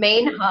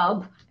main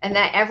hub and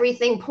that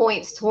everything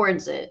points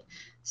towards it.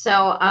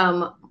 So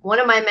one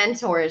of my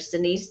mentors,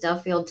 Denise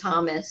Duffield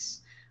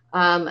Thomas,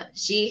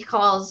 she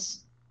calls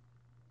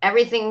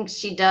everything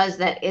she does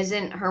that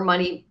isn't her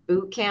money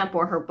boot camp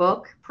or her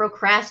book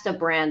procrasta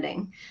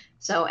branding.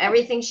 So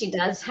everything she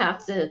does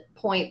have to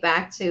point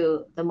back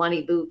to the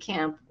money boot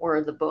camp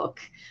or the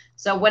book.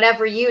 So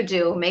whatever you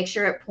do, make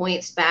sure it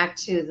points back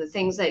to the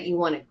things that you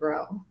want to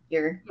grow,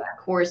 your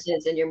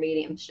courses and your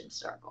mediumship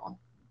circle.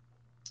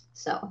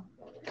 So,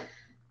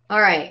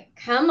 all right,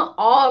 come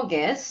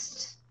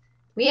August,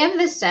 we have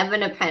the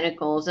Seven of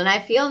Pentacles, and I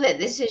feel that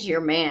this is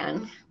your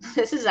man.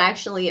 This is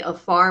actually a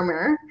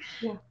farmer.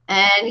 Yeah.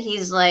 And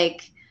he's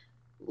like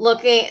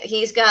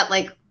he's got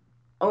like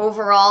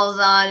overalls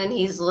on and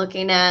he's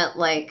looking at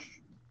like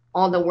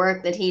all the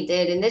work that he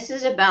did. And this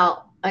is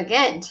about,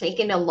 again,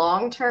 taking a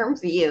long-term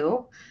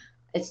view.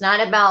 It's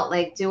not about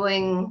like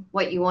doing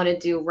what you want to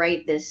do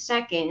right this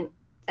second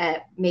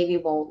that maybe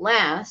won't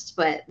last,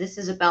 but this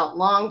is about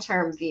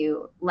long-term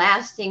view,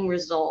 lasting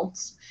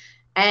results.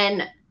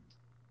 And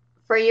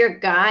for your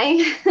guy,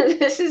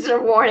 this is a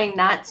warning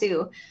not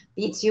to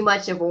be too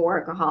much of a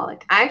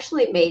workaholic. I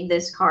actually made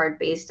this card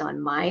based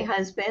on my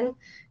husband,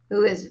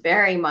 who is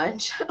very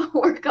much a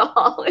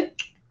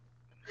workaholic.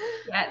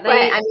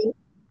 Yeah,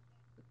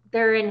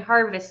 they're in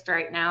harvest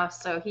right now,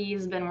 so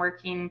he's been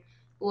working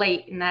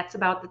late, and that's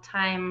about the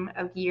time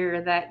of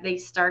year that they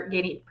start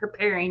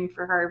preparing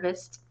for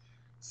harvest.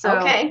 So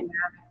okay.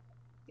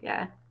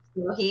 Yeah.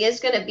 So he is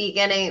going to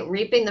be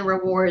reaping the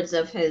rewards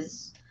of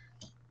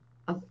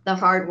the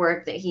hard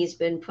work that he's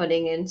been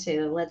putting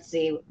into. Let's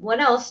see, what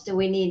else do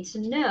we need to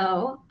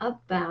know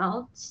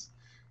about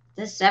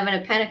the Seven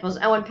of Pentacles?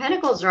 Oh, and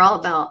Pentacles are all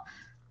about,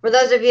 for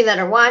those of you that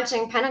are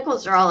watching,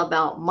 Pentacles are all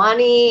about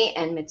money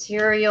and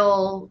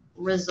material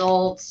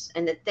results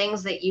and the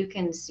things that you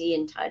can see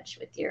and touch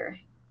with your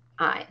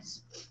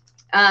eyes.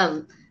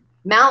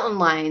 Mountain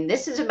Lion,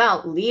 this is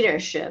about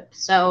leadership.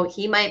 So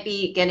he might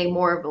be getting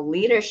more of a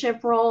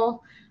leadership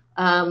role.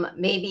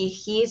 Maybe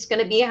he's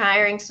going to be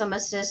hiring some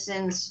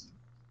assistants.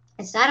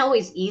 It's not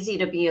always easy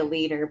to be a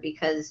leader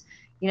because,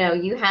 you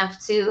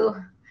have to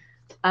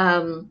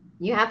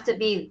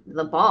be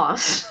the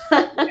boss.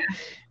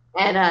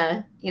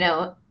 And,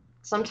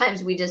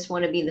 sometimes we just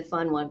want to be the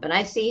fun one. But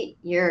I see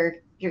your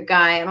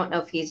guy, I don't know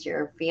if he's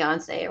your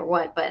fiance or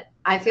what, but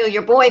I feel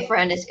your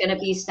boyfriend is going to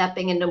be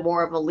stepping into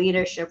more of a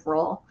leadership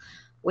role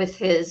with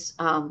his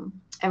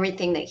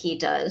everything that he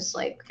does,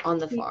 like on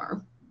the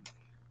farm.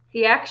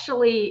 He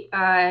actually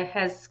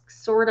has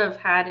sort of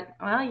had,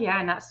 well,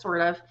 yeah, not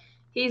sort of.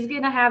 He's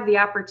going to have the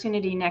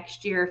opportunity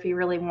next year if he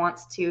really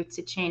wants to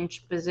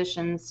change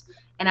positions.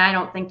 And I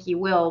don't think he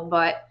will,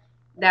 but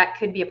that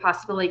could be a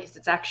possibility because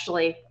it's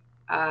actually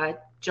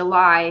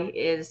July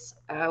is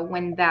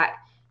when that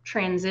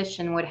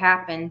transition would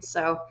happen.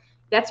 So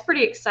that's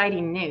pretty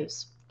exciting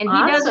news. And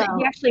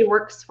he actually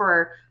works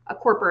for a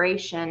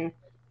corporation,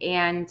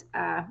 and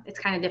it's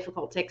kind of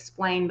difficult to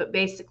explain, but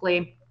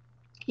basically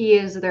he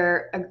is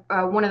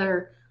one of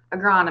their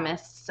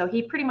agronomists. So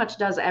he pretty much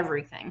does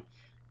everything.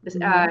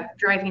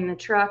 Driving the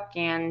truck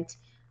and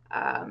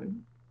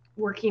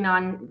working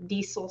on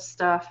diesel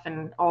stuff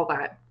and all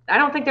that. I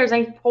don't think there's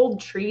any pulled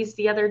trees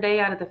the other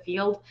day out of the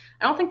field.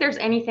 I don't think there's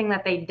anything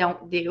that they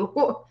don't do.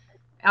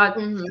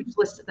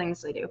 List of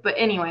things they do. But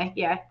anyway,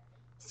 yeah.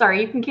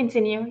 Sorry, you can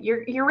continue.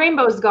 Your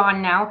rainbow's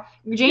gone now.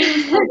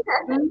 Jane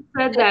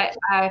said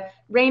that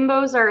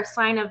rainbows are a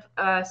sign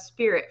of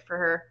spirit for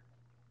her.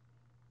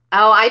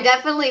 Oh, I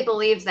definitely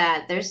believe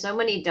that. There's so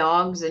many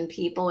dogs and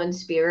people in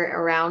spirit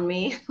around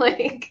me,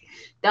 like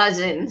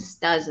dozens.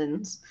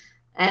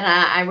 And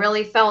I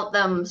really felt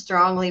them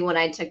strongly when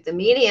I took the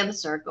medium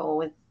circle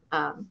with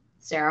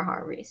Sarah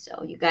Harvey.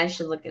 So you guys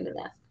should look into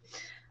that.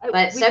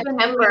 But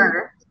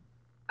September.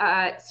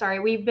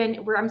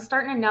 I'm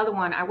starting another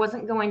one. I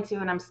wasn't going to,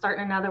 and I'm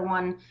starting another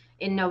one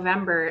in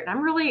November. And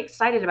I'm really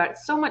excited about it.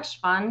 It's so much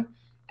fun.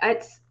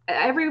 It's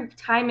every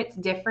time it's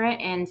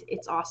different, and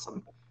it's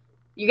awesome.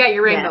 You got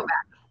your rainbow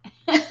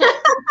back.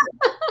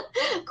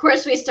 Of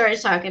course, we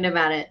started talking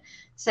about it.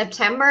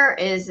 September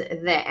is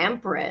the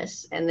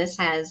Empress, and this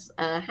has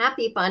a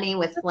happy bunny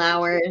with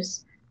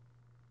flowers.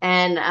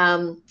 And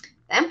the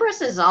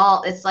Empress is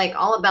all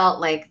about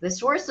like the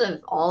source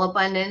of all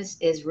abundance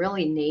is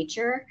really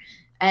nature.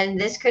 And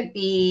this could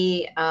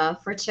be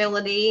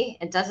fertility.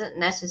 It doesn't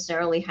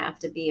necessarily have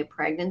to be a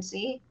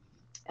pregnancy.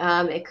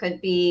 It could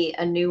be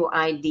a new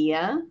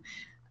idea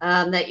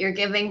that you're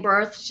giving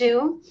birth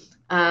to.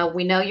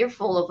 We know you're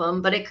full of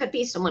them, but it could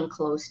be someone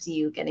close to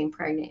you getting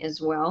pregnant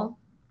as well.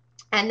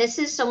 And this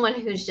is someone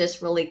who's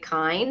just really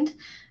kind.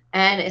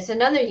 And it's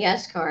another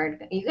yes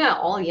card. You got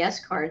all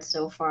yes cards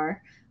so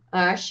far.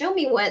 Show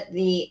me what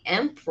the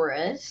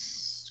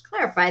Empress,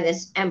 clarify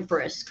this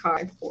Empress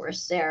card for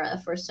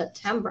Sarah for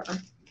September.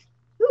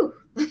 Whew.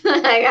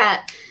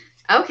 I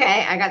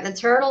got the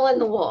turtle and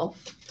the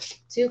wolf.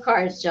 Two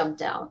cards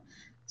jumped out.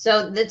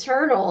 So the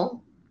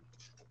turtle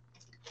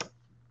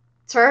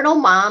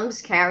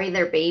moms carry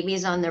their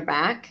babies on their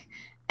back.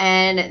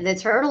 And the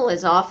turtle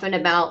is often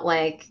about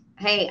like,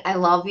 hey, I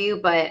love you,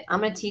 but I'm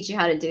going to teach you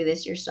how to do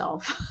this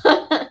yourself.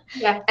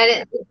 Yeah.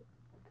 And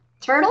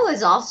turtle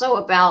is also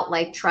about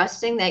like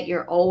trusting that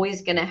you're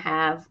always going to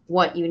have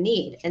what you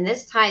need. And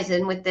this ties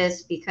in with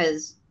this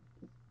because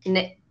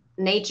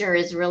nature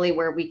is really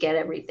where we get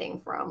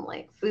everything from,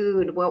 like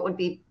food. What would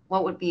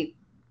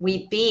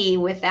we be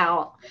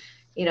without,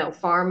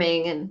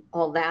 farming and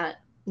all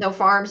that? No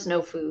farms,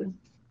 no food.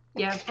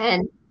 Yeah.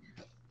 And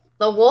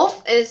the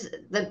wolf is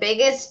the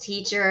biggest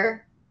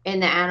teacher in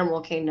the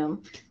animal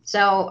kingdom.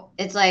 So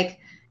it's like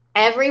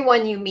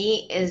everyone you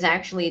meet is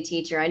actually a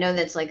teacher. I know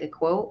that's like a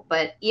quote,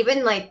 but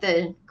even like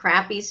the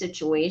crappy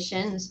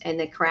situations and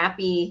the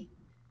crappy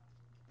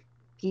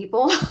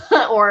people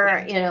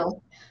or,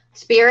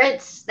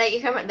 spirits that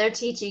you come, they're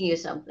teaching you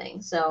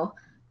something. So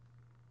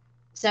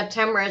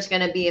September is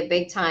going to be a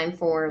big time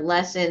for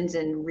lessons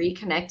and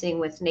reconnecting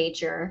with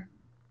nature.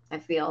 I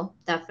feel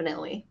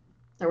definitely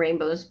the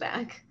rainbow's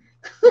back.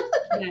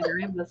 Yeah, the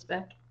rainbow's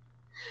back.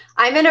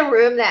 I'm in a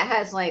room that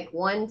has like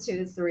 1,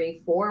 2,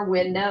 3, 4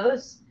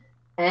 windows,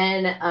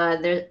 and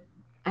there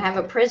I have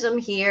a prism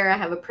here. I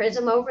have a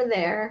prism over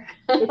there.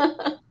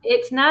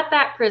 It's not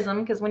that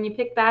prism because when you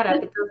pick that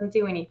up, it doesn't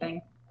do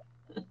anything.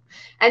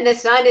 And the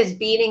sun is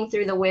beating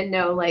through the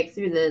window, like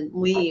through the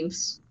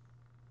leaves.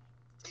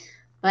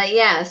 But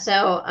yeah,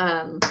 so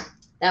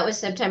that was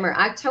September.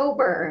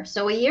 October,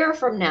 so a year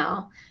from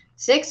now,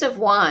 Six of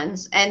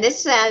Wands, and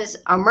this says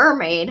a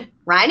mermaid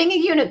riding a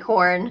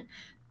unicorn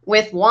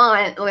with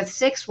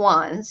 6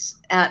 wands.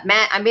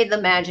 I made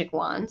the magic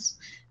wands.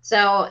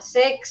 So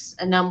 6,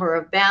 a number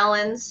of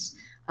balance,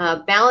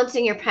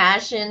 balancing your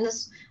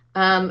passions.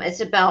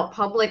 It's about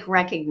public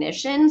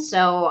recognition.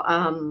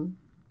 So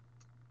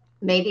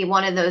maybe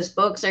one of those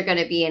books are going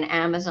to be an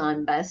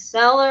Amazon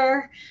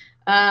bestseller.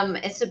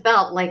 It's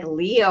about like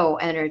Leo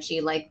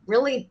energy, like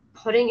really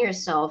putting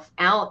yourself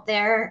out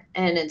there,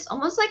 and it's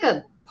almost like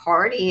a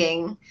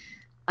partying,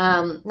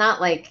 not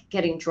like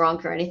getting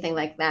drunk or anything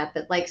like that,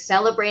 but like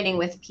celebrating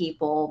with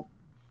people,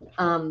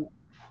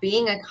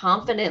 being a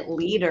confident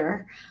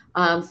leader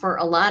for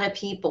a lot of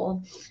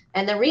people.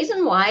 And the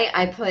reason why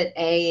I put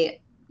a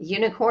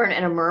unicorn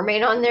and a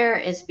mermaid on there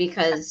is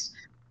because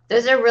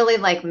those are really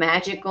like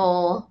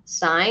magical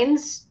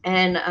signs,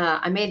 and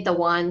I made the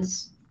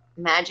wands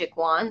magic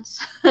wands.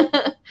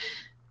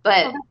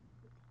 But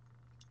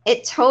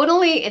it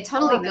totally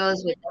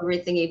goes with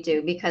everything you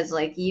do, because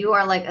like you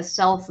are like a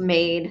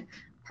self-made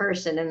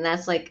person, and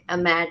that's like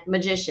a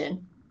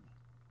magician.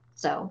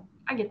 So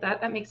I get that.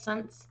 That makes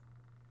sense.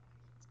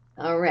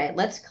 all right,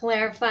 let's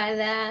clarify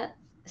that.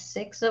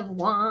 6 of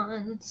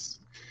Wands,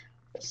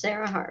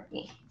 Sarah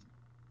Harvey.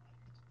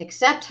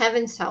 Accept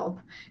heaven's help.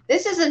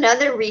 This is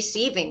another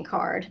receiving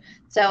card.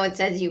 So it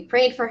says you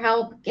prayed for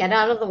help, get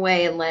out of the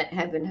way and let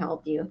heaven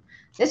help you.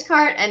 This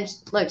card, and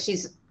look,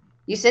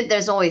 you said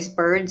there's always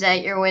birds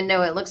at your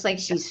window. It looks like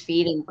she's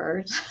feeding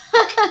birds.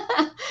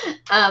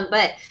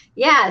 But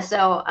yeah,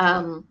 so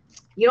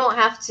you don't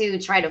have to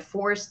try to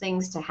force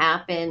things to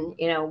happen.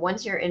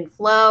 Once you're in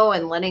flow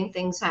and letting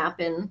things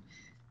happen,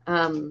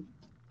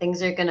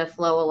 things are going to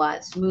flow a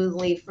lot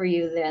smoothly for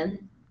you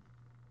then.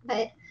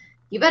 But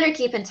you better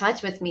keep in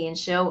touch with me and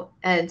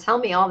tell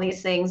me all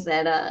these things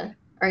that are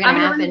going to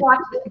happen. I'm going to rewatch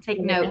it and take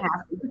notes.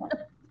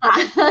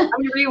 I'm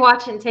going to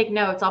rewatch it and take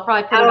notes. I'll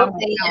probably put it on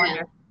my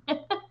calendar.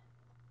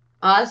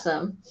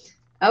 Awesome.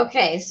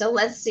 Okay, so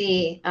let's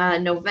see.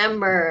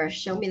 November.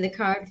 Show me the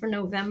card for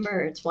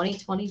November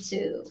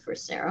 2022 for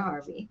Sarah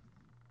Harvey.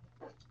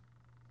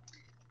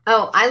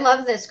 Oh, I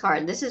love this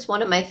card. This is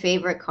one of my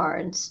favorite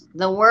cards.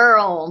 The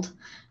World.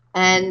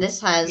 And this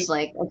has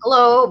like a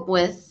globe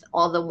with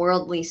all the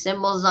worldly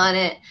symbols on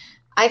it.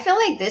 I feel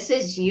like this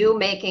is you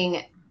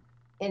making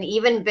an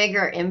even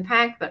bigger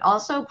impact, but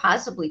also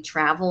possibly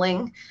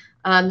traveling.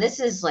 This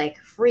is like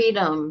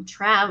freedom,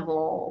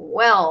 travel,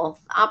 wealth,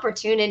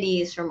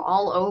 opportunities from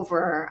all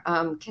over,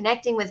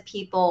 connecting with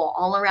people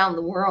all around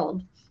the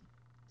world.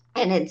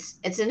 And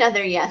it's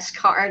another yes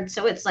card.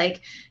 So it's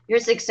like your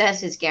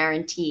success is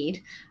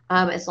guaranteed,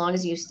 as long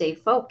as you stay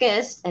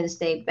focused and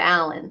stay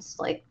balanced.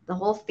 Like the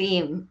whole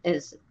theme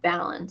is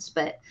balance.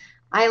 But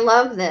I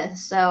love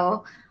this.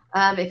 So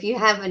if you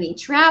have any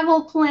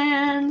travel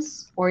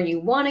plans or you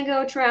want to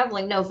go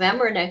traveling,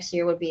 November next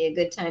year would be a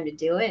good time to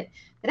do it.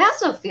 But I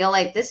also feel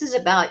like this is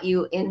about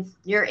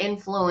your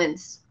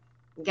influence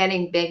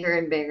getting bigger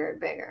and bigger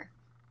and bigger,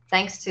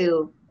 thanks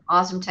to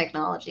awesome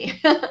technology.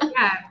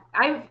 Yeah,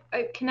 I've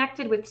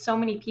connected with so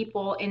many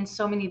people in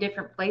so many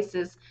different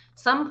places.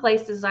 Some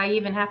places I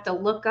even have to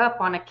look up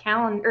on a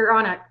calendar or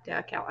on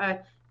a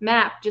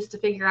map just to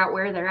figure out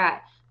where they're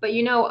at. But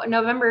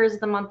November is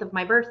the month of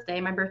my birthday.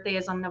 My birthday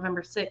is on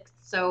November 6th.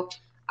 So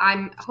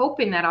I'm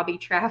hoping that I'll be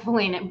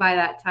traveling by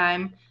that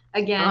time.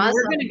 Again, we're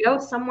going Awesome. to go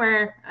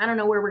somewhere. I don't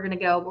know where we're going to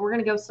go, but we're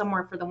going to go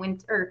somewhere for the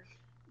winter or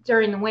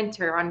during the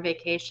winter on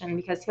vacation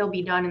because he'll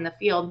be done in the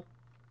field.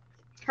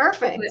 But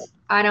Perfect.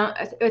 I don't,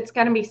 it's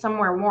going to be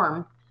somewhere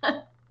warm.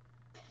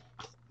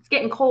 It's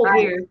getting All cold right.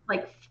 here,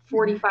 like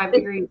 45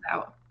 degrees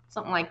out,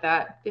 something like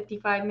that,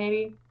 55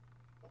 maybe.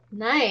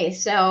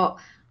 Nice. So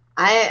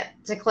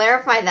to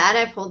clarify that,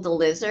 I pulled the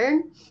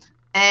lizard.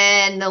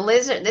 And the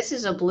lizard, this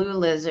is a blue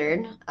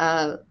lizard.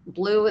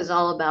 Blue is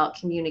all about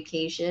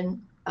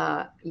communication,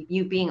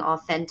 you being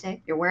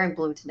authentic. You're wearing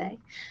blue today.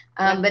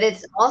 Yep. But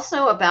it's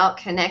also about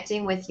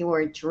connecting with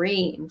your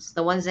dreams,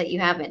 the ones that you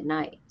have at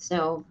night.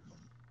 So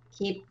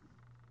keep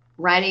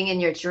writing in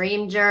your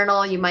dream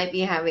journal. You might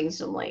be having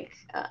some like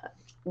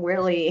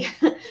really,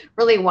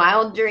 really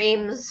wild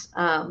dreams,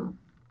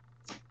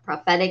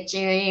 prophetic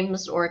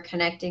dreams, or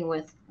connecting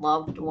with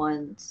loved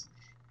ones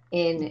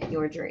in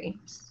your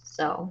dreams.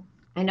 So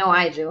I know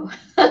I do.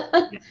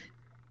 All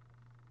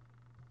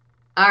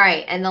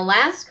right, and the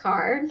last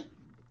card.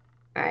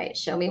 All right,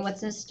 show me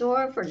what's in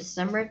store for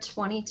December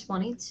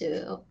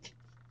 2022.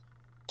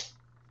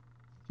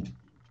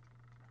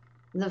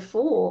 The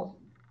Fool.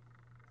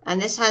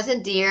 And this has a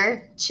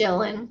deer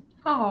chilling.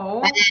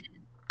 Oh, And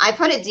I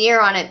put a deer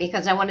on it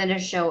because I wanted to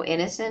show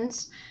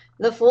innocence.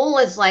 The Fool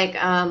is like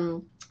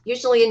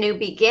usually a new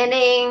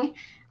beginning.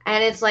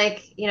 And it's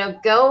like,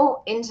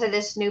 go into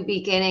this new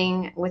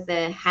beginning with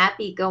a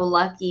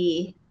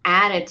happy-go-lucky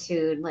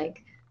attitude,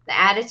 like the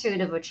attitude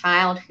of a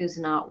child who's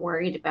not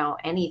worried about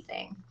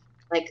anything,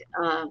 like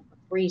a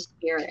free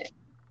spirit.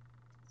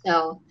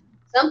 So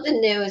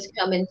something new is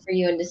coming for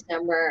you in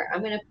December.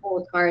 I'm going to pull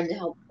a card to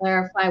help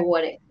clarify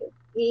what it could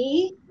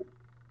be.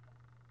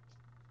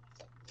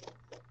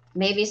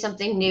 Maybe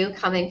something new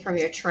coming from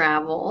your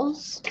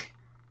travels.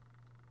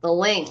 The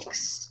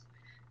Lynx.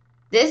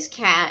 This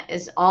cat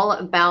is all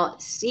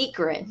about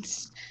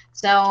secrets.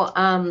 So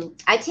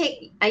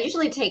I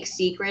usually take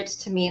secrets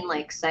to mean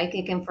like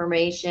psychic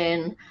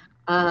information.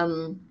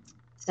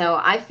 So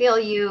I feel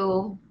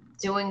you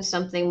doing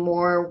something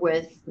more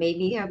with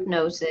maybe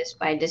hypnosis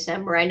by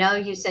December. I know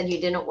you said you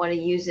didn't want to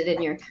use it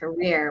in your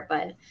career,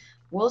 but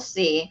we'll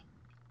see.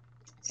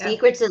 yeah.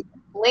 Secrets is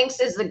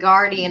Lynx is the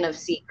guardian of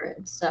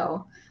secrets.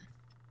 So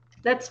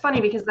That's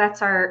funny because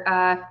that's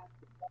our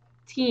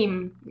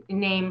team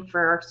name for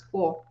our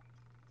school.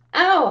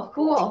 oh,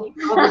 cool.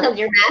 Team over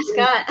Your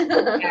yeah,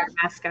 mascot. our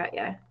mascot.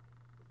 Yeah.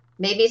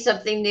 Maybe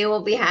something new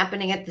will be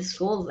happening at the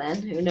school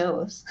then. Who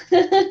knows?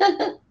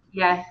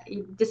 Yeah,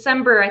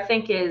 December I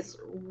think is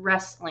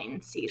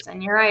wrestling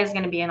season. Uriah is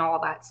going to be in all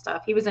that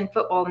stuff. He was in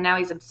football and now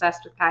he's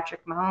obsessed with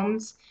Patrick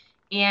Mahomes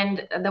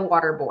and The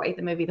Water Boy,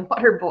 the movie The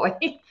Water Boy.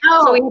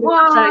 So we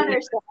Oh, had to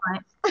watch that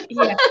water.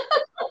 again.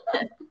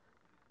 Yeah.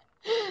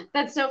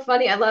 That's so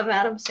funny. I love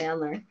Adam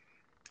Sandler.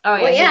 Oh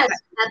Well, yeah, he's yes, got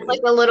that's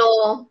like movies. a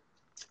little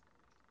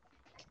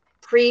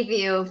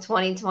preview of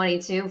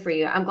 2022 for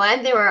you. I'm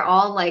glad they were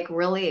all like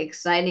really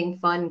exciting,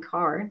 fun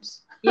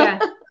cards. Yeah.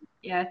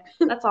 Yeah.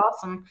 That's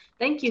awesome.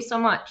 Thank you so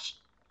much.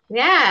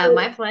 Yeah, So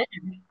my pleasure.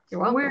 You're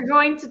we're welcome.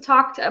 going to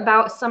talk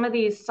about some of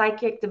these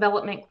psychic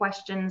development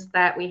questions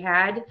that we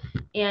had,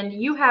 and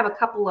you have a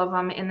couple of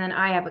them, and then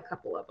I have a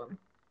couple of them.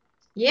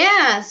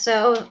 Yeah,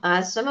 so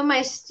some of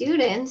my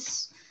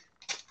students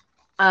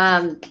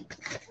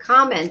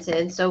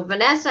commented. So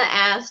Vanessa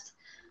asked,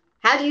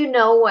 how do you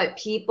know what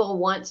people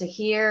want to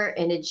hear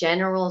in a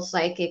general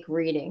psychic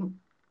reading?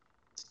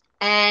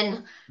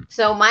 And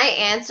so my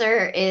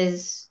answer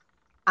is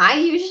I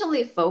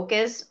usually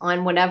focus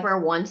on whatever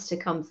wants to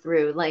come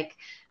through. Like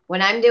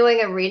when I'm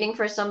doing a reading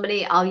for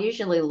somebody, I'll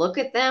usually look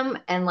at them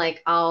and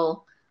like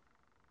I'll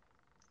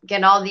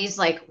get all these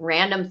like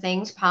random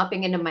things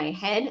popping into my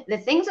head. The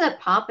things that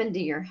pop into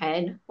your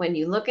head when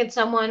you look at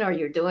someone or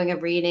you're doing a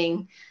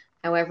reading,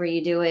 however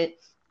you do it.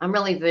 I'm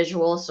really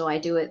visual, so I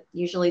do it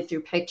usually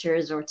through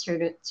pictures or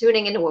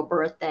tuning into a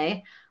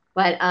birthday.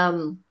 But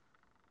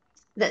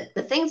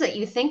the things that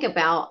you think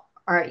about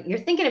are you're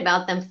thinking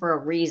about them for a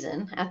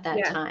reason at that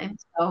Yeah. time.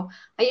 So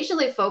I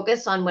usually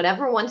focus on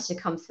whatever wants to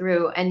come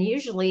through, and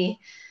usually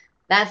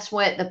that's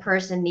what the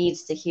person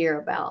needs to hear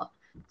about.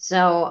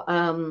 So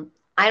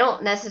I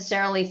don't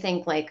necessarily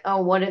think like,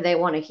 oh, what do they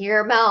want to hear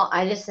about?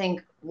 I just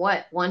think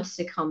what wants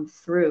to come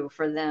through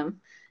for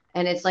them.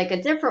 And it's like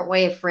a different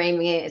way of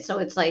framing it. So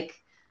it's like,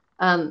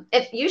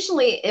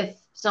 if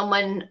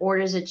someone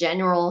orders a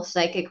general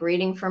psychic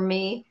reading from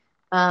me,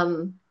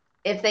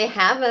 if they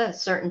have a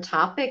certain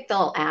topic,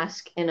 they'll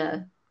ask in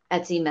a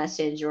Etsy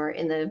message or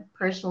in the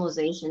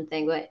personalization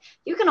thing. But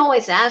you can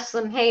always ask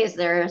them, hey, is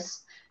there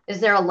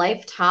a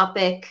life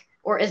topic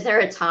or is there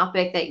a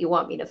topic that you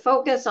want me to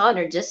focus on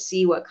or just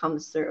see what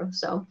comes through?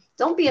 So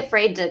don't be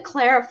afraid to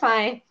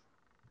clarify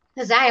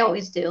because I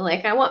always do.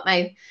 Like I want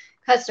my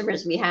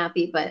customers to be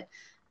happy, but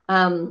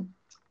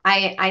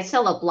I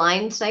sell a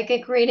blind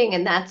psychic reading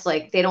and that's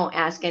like they don't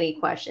ask any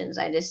questions.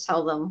 I just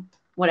tell them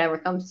whatever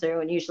comes through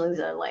and usually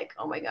they're like,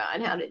 oh my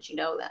God, how did you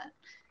know that?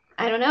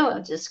 I don't know.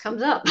 It just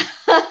comes up.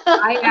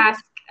 I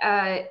ask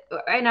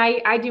and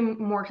I do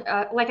more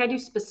like I do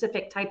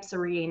specific types of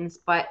readings,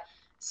 but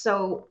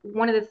so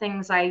one of the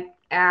things I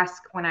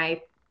ask when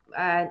I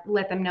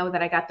let them know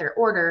that I got their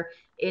order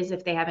is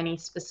if they have any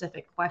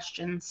specific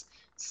questions.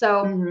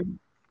 So Hmm.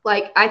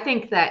 like I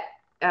think that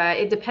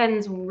it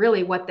depends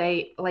really what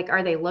they like.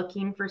 Are they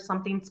looking for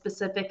something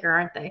specific or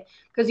aren't they?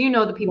 Because you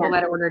know the people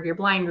Yeah. that ordered your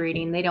blind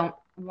reading, they don't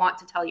want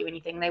to tell you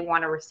anything. They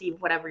want to receive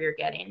whatever you're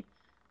getting.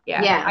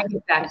 Yeah, I Yeah.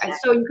 get that. So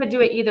Exactly. you could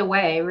do it either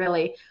way,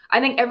 really. I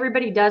think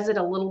everybody does it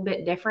a little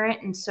bit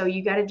different, and so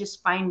you got to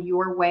just find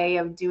your way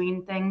of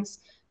doing things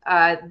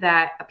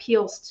that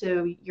appeals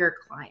to your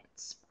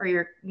clients or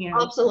your,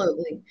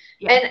 Absolutely.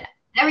 yeah, And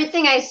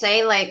everything I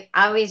say, like,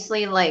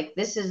 obviously, like,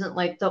 this isn't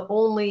like the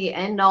only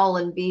end all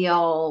and be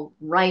all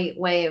right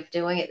way of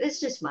doing it. It's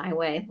just my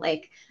way.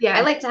 Like, I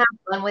yeah. like to have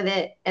fun with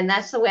it, and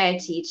that's the way I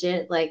teach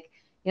it. Like,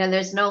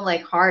 there's no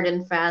like hard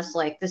and fast,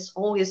 like, this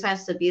always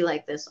has to be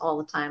like this all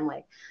the time.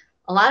 Like,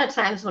 a lot of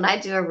times when I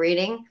do a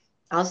reading,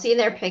 I'll see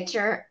their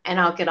picture and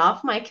I'll get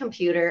off my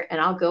computer and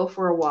I'll go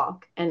for a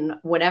walk. And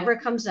whatever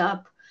comes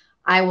up,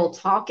 I will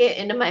talk it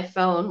into my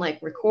phone,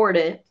 like, record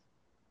it,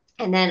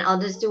 and then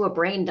I'll just do a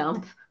brain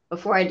dump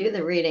before I do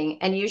the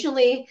reading. And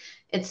usually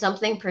it's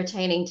something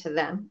pertaining to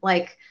them.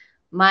 Like,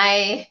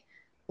 my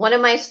one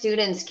of my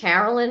students,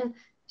 Carolyn,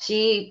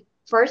 she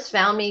first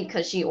found me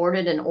because she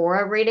ordered an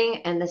aura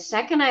reading. And the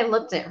second I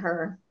looked at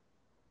her,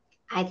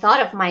 I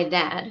thought of my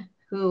dad,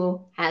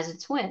 who has a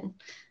twin.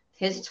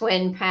 His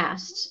twin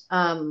passed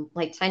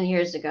like 10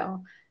 years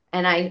ago.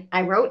 And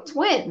I wrote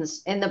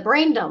twins in the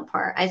brain dump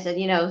part. I said,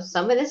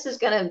 some of this is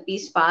going to be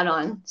spot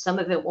on. Some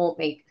of it won't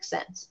make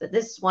sense. But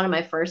this is one of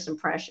my first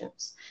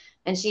impressions.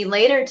 And she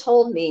later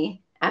told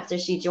me after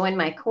she joined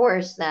my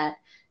course that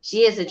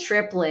she is a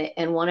triplet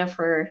and one of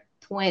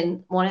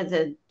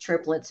the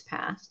triplets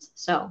passed.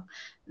 So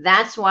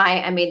that's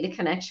why I made the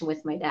connection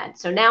with my dad.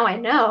 So now I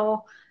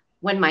know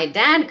when my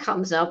dad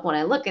comes up, when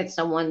I look at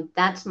someone,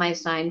 that's my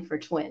sign for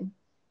twin.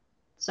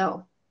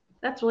 So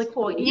That's really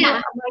cool. yeah,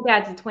 My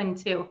dad's a twin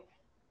too.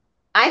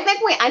 I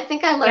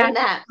think I Yeah, learned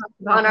that talked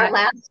on about our that.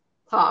 last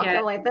talk. Yeah.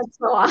 I'm like, that's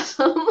so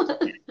awesome.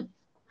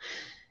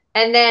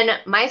 And then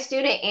my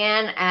student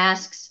Anne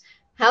asks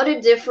how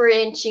to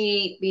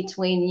differentiate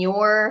between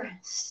your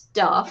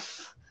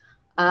stuff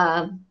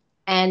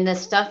and the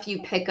stuff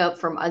you pick up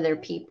from other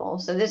people.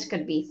 So this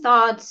could be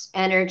thoughts,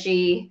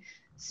 energy,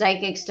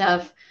 psychic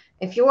stuff.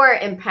 If you are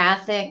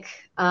empathic,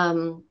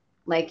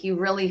 like you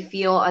really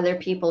feel other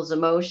people's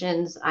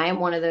emotions, I am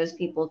one of those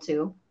people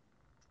too.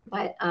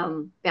 But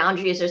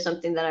boundaries are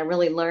something that I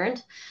really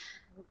learned.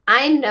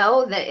 I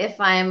know that if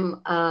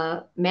I'm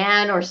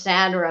mad or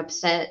sad or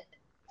upset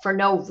for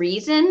no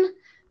reason,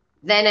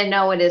 then I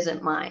know it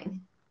isn't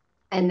mine.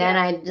 And then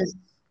Yeah. I just,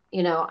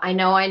 I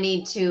know I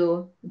need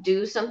to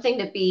do something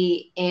to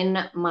be in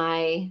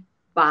my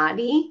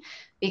body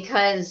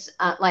because,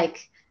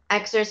 like,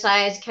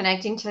 exercise,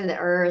 connecting to the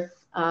earth,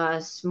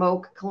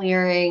 smoke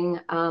clearing,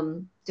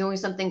 doing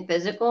something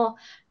physical,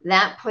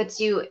 that puts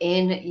you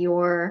in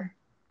your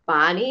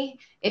body.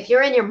 If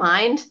you're in your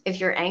mind, if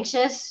you're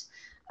anxious,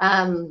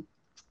 um,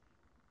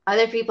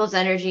 other people's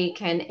energy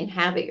can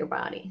inhabit your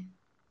body.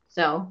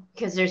 So,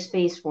 because there's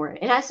space for it.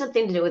 It has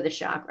something to do with the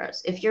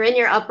chakras. If you're in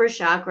your upper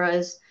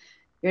chakras,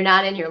 you're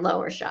not in your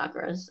lower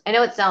chakras. I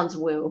know it sounds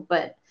woo,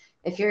 but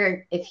if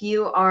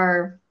you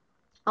are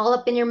all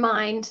up in your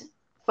mind,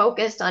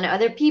 focused on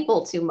other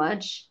people too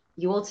much,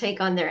 you will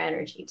take on their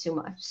energy too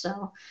much.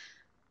 So,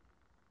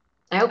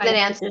 I hope that I,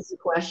 answers the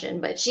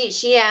question. But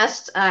she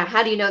asked,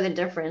 how do you know the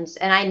difference?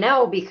 And I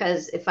know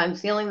because if I'm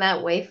feeling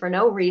that way for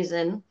no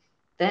reason,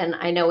 then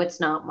I know it's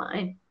not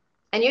mine.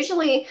 And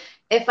usually,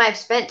 if I've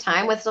spent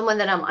time with someone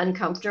that I'm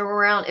uncomfortable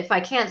around, if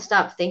I can't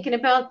stop thinking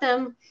about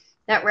them,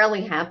 that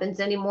rarely happens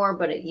anymore,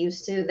 but it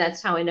used to.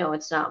 That's how I know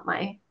it's not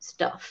my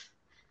stuff.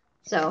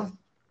 So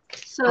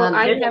so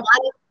I there's a have,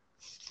 lot of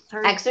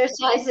sorry.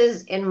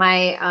 exercises in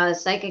my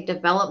psychic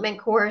development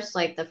course,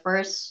 like the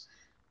first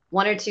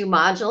one or two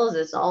modules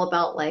is all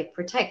about like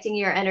protecting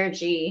your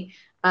energy,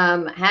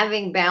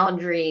 having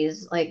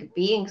boundaries, like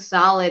being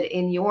solid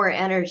in your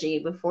energy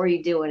before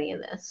you do any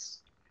of this.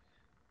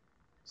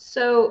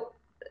 So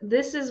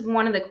this is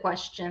one of the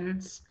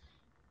questions,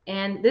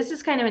 and this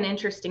is kind of an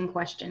interesting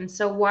question.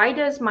 So why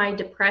does my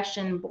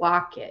depression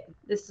block it?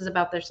 This is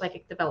about their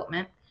psychic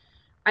development.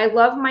 I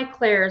love my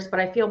clairs, but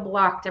I feel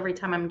blocked every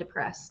time I'm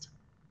depressed.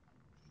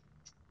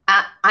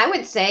 I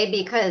would say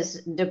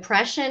because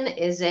depression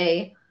is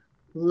a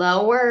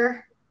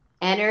lower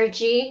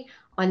energy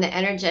on the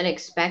energetic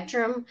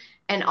spectrum.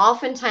 And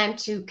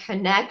oftentimes, to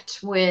connect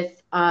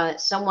with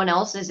someone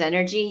else's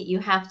energy, you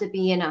have to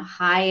be in a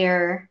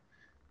higher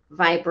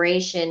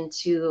vibration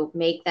to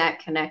make that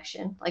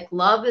connection. Like,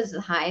 love is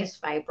the highest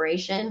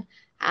vibration,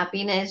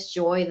 happiness,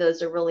 joy,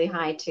 those are really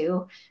high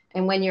too.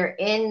 And when you're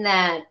in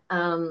that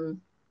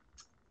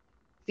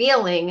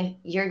feeling,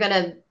 you're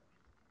gonna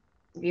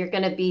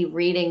be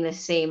reading the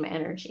same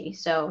energy.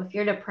 So if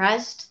you're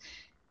depressed,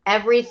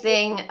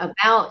 everything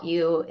about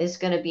you is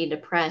going to be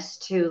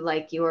depressed too,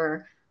 like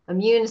your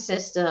immune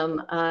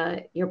system,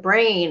 your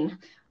brain,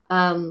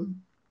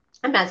 I'm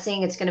not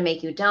saying it's going to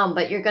make you dumb,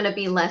 but you're going to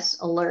be less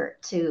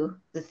alert to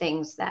the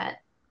things that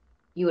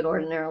you would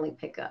ordinarily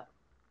pick up.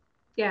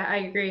 Yeah, I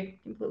agree.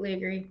 Completely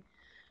agree.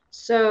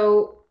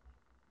 So,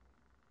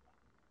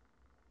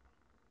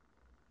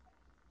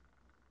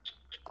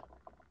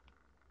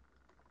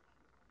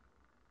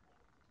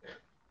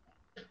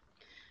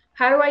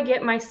 how do I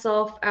get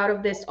myself out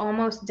of this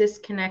almost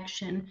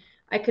disconnection?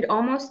 I could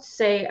almost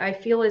say I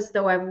feel as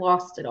though I've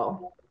lost it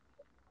all.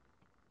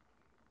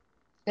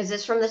 Is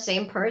this from the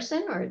same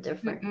person or a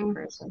different Mm-mm.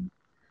 person?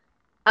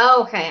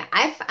 Oh, okay.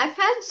 I've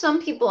had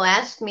some people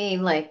ask me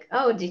like,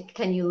 "Oh,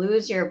 can you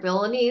lose your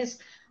abilities?"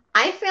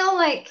 I feel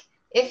like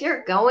if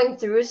you're going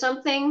through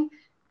something,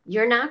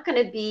 you're not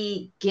going to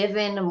be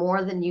given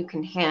more than you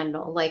can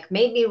handle. Like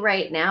maybe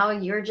right now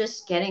you're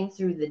just getting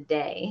through the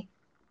day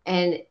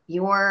and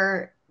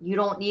you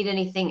don't need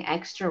anything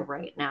extra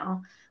right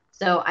now.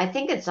 So I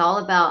think it's all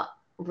about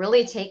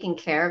really taking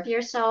care of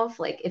yourself.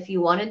 Like if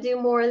you want to do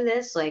more of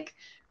this, like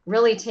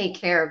really take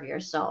care of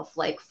yourself.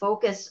 Like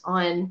focus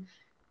on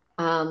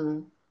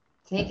um,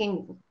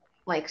 taking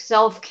like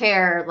self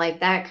care, like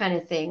that kind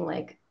of thing,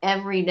 like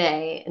every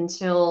day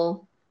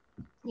until,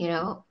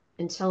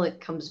 until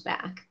it comes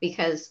back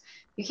because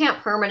you can't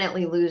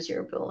permanently lose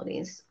your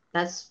abilities.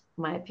 That's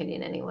my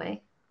opinion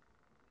anyway.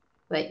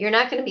 But you're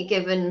not going to be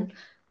given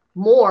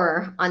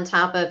more on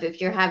top of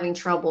if you're having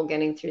trouble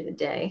getting through the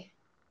day.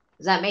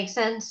 Does that make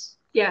sense?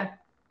 Yeah,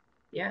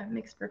 yeah,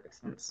 makes perfect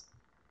sense.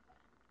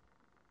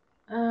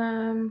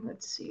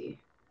 Let's see.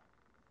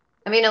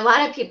 I mean, a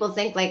lot of people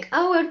think like,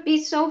 oh, it'd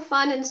be so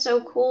fun and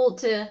so cool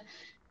to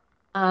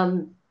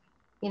um,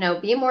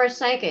 be more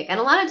psychic. And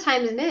a lot of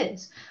times it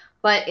is.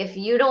 But if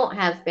you don't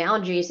have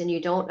boundaries and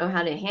you don't know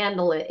how to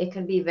handle it, it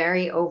can be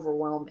very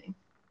overwhelming.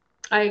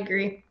 I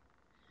agree.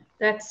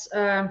 That's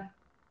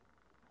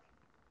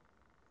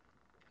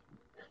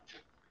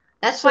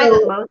That's why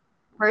the so most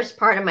first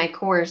part of my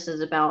course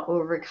is about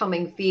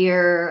overcoming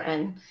fear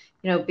and,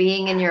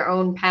 being in your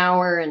own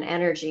power and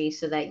energy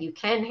so that you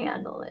can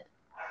handle it.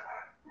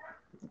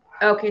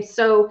 okay.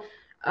 So,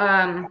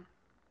 um,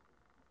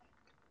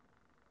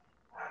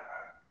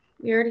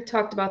 we already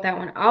talked about that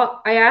one.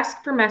 I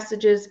ask for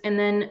messages and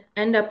then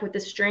end up with the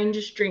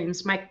strangest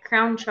dreams. My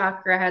crown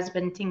chakra has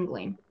been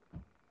tingling.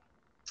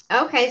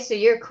 Okay, so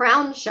your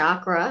crown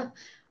chakra,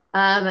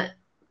 um,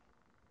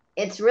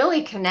 it's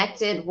really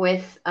connected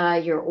with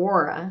your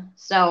aura.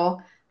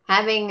 So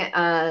having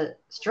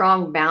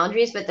strong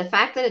boundaries, but the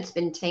fact that it's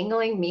been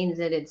tingling means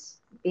that it's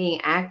being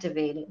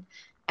activated.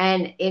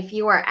 And if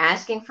you are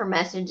asking for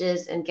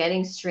messages and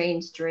getting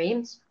strange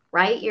dreams,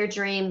 write your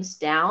dreams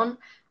down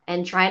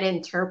and try to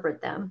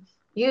interpret them.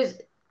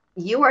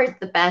 You are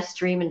the best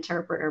dream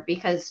interpreter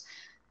because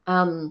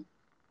um,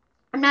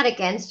 I'm not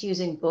against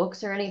using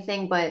books or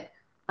anything, but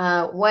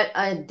what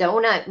a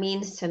donut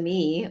means to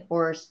me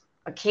or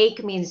a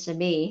cake means to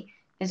me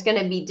is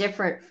going to be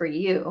different for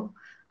you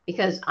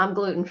because I'm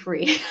gluten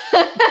free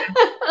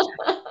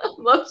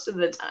most of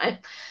the time.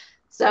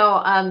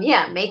 So,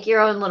 yeah, make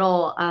your own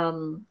little,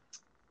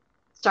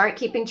 start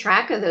keeping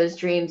track of those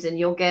dreams and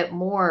you'll get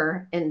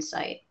more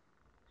insight.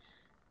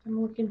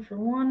 I'm looking for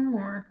one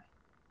more.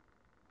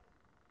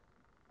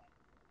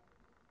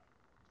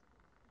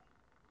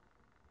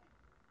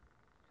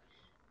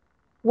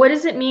 What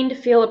does it mean to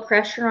feel a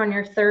pressure on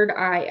your third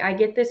eye? I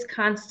get this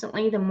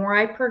constantly the more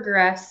I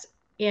progress,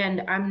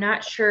 and I'm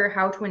not sure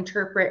how to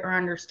interpret or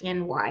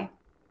understand why.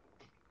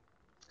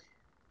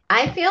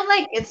 I feel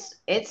like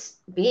it's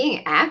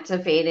being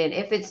activated.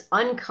 If it's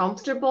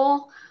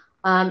uncomfortable,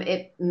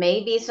 it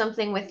may be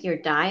something with your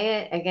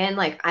diet. Again,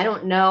 like I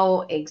don't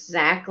know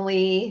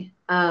exactly.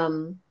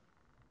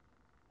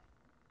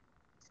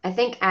 I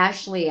think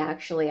Ashley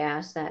actually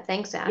asked that.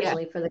 Thanks, Yeah.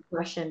 Ashley, for the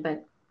question.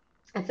 But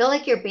I feel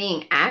like you're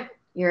being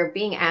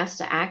asked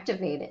to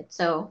activate it.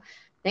 So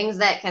things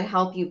that can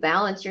help you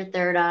balance your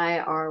third eye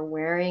are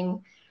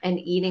wearing and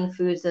eating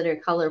foods that are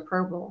color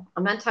purple.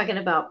 I'm not talking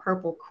about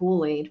purple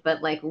Kool-Aid,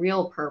 but like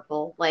real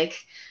purple, like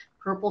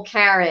purple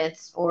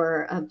carrots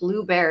or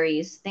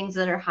blueberries, things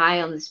that are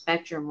high on the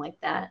spectrum like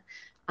that.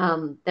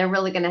 They're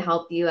really going to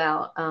help you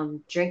out.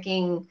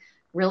 Drinking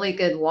really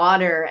good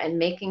water and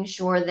making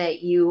sure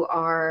that you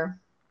are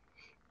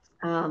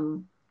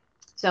um,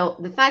 so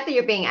the fact that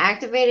you're being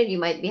activated, you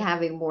might be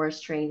having more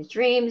strange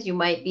dreams. You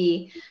might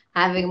be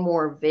having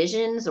more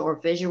visions or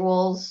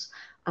visuals,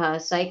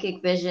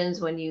 psychic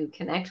visions when you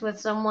connect with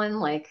someone.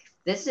 Like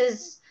this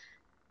is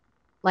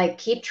like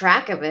keep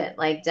track of it,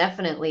 like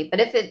definitely. But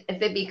if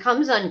it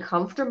becomes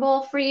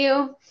uncomfortable for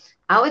you,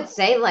 I would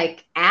say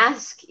like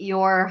ask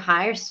your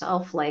higher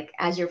self, like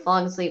as you're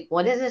falling asleep,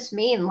 what does this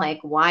mean? Like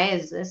why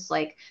is this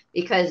like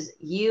because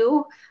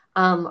you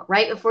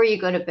right before you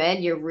go to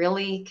bed, you're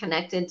really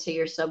connected to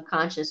your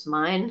subconscious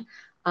mind,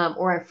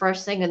 or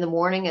first thing in the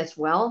morning as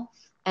well.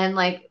 And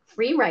like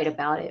free write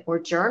about it or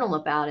journal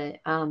about it.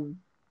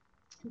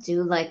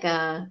 Do like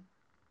a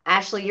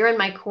Ashley, you're in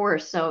my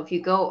course. So if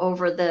you go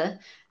over the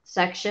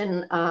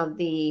section of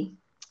the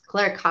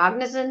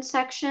claircognizance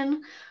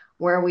section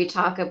where we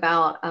talk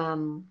about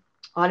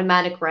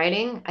automatic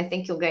writing, I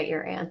think you'll get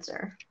your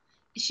answer.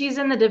 She's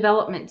in the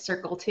development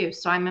circle too,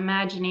 so I'm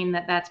imagining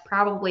that that's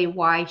probably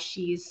why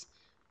she's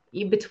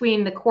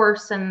between the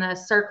course and the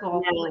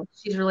circle. Yeah. Like,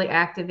 she's really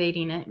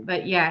activating it.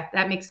 But yeah,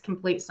 that makes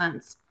complete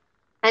sense.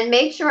 And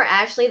make sure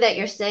actually that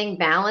you're staying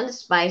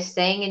balanced by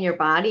staying in your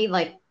body,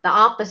 like the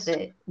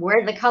opposite.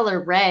 Wear the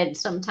color red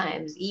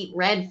sometimes. Eat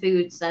red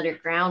foods that are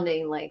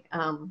grounding, like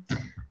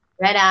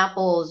red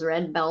apples,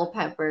 red bell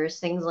peppers,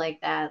 things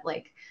like that.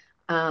 Like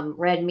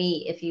red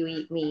meat if you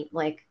eat meat,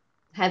 like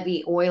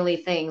heavy oily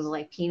things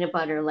like peanut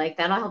butter, like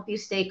that'll help you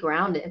stay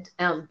grounded.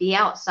 Be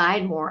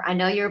outside more. I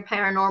know you're a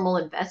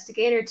paranormal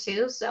investigator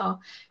too, so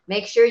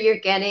make sure you're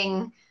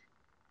getting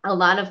a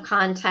lot of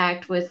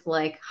contact with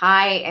like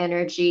high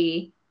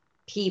energy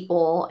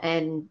people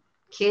and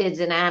kids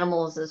and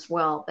animals as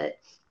well, but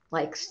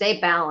like stay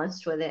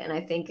balanced with it, and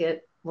I think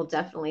it will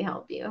definitely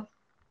help you.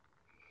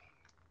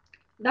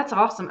 That's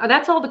awesome.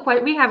 That's all the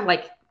questions. We have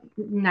like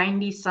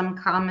 90 some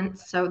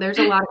comments, so there's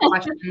a lot of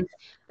questions.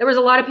 There was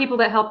a lot of people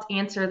that helped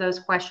answer those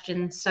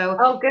questions. So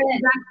Oh, good.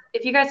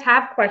 if you guys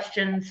have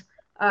questions,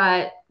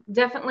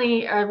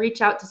 definitely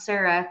reach out to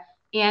Sarah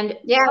and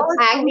yeah,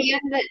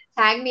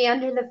 tag me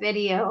under the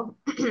video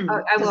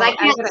because I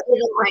can't see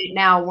them right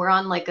now. We're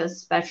on like a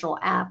special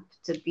app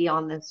to be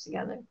on this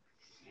together.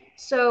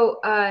 So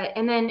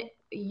and then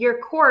your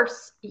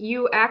course,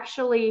 you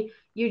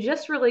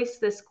just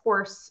released this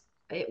course.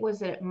 It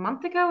was a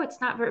month ago. It's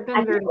not been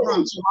very long. It was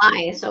in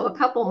July, so a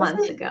couple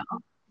months ago.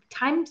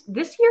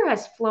 This year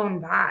has flown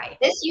by.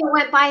 This year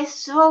went by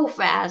so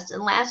fast,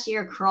 and last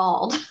year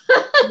crawled.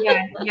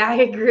 yeah, I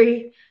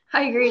agree.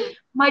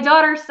 My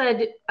daughter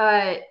said,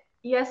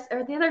 yes,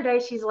 or the other day,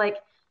 she's like,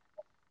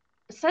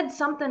 said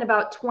something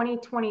about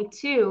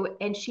 2022,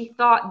 and she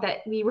thought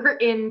that we were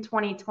in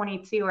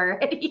 2022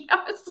 already. I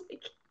was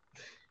like,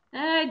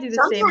 I do the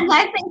Sometimes same.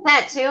 I think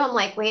that too. I'm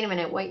like, wait a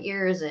minute, what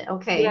year is it?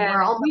 Okay, yeah,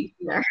 we're almost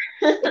there.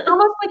 It's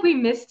almost like we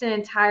missed an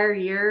entire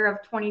year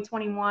of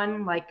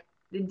 2021. Like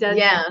it does.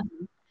 Yeah.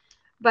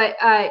 But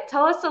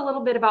tell us a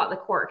little bit about the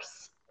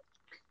course.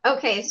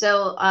 Okay,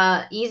 so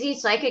Easy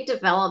Psychic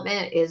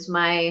Development is it's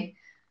my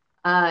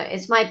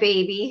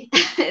baby.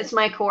 It's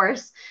my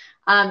course.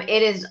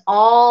 It is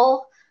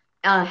all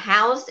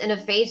housed in a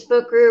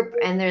Facebook group,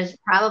 and there's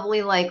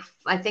probably like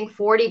I think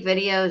 40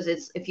 videos.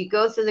 It's if you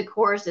go through the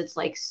course, it's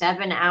like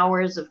 7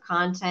 hours of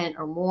content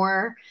or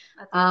more.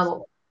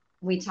 Awesome.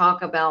 We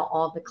talk about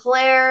all the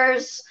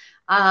clairs.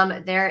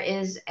 There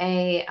is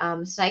a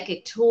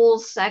psychic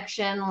tools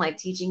section, like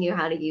teaching you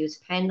how to use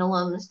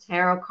pendulums,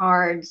 tarot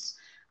cards,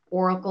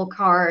 oracle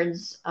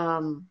cards.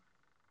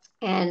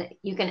 And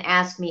you can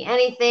ask me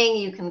anything.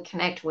 You can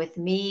connect with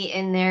me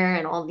in there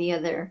and all the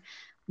other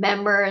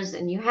members,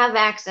 and you have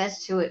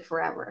access to it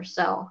forever.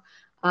 So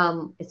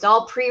it's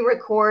all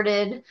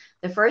pre-recorded.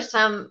 The first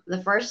time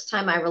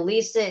I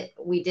released it,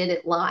 we did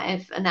it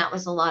live, and that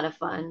was a lot of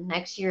fun.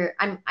 Next year,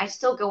 I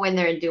still go in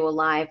there and do a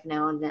live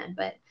now and then,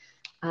 but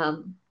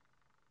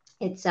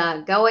it's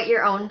go at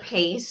your own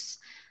pace.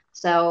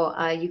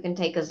 So you can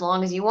take as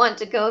long as you want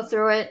to go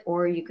through it,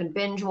 or you can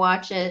binge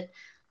watch it,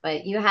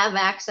 but you have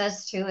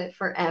access to it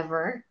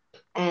forever.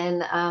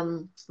 And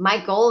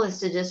my goal is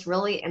to just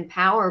really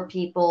empower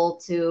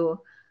people to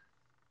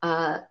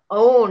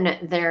own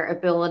their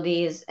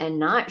abilities and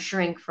not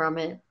shrink from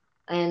it.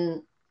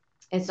 And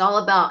it's all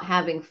about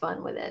having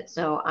fun with it.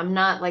 So I'm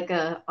not like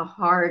a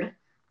hard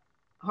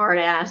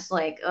ass,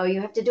 like, oh,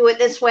 you have to do it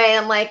this way.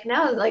 I'm like,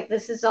 no, like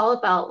this is all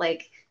about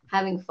like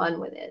having fun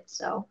with it.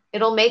 So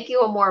it'll make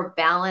you a more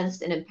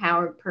balanced and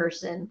empowered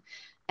person.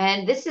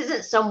 And this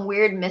isn't some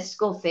weird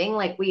mystical thing.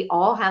 Like we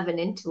all have an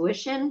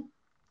intuition.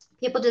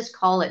 People just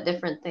call it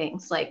different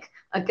things, like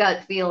a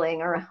gut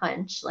feeling or a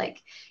hunch.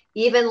 Like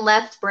even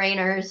left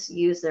brainers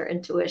use their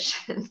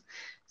intuition.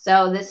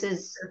 So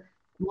this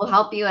will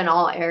help you in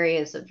all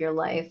areas of your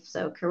life.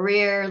 So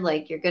career,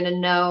 like you're going to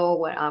know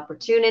what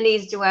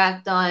opportunities to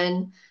act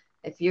on.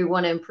 If you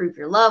want to improve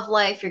your love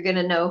life, you're going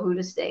to know who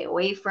to stay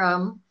away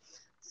from.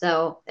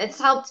 So it's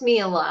helped me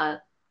a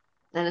lot,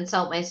 and it's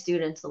helped my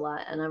students a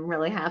lot. And I'm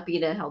really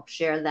happy to help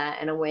share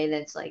that in a way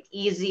that's like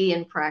easy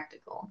and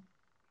practical.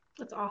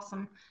 That's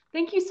awesome.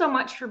 Thank you so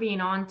much for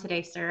being on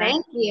today, Sarah.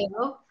 Thank you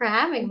for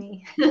having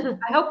me. I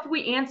hope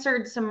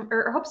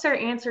Sarah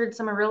answered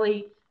some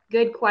really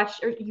good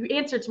questions. You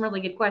answered some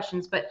really good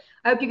questions, but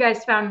I hope you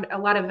guys found a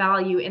lot of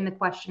value in the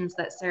questions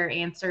that Sarah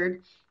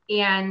answered.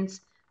 And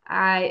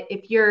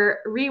if you're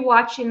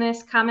rewatching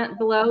this, comment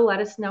below. Let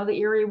us know that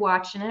you're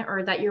rewatching it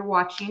or that you're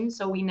watching,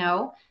 so we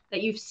know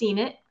that you've seen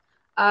it.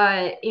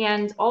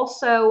 And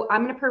also,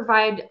 I'm going to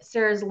provide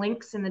Sarah's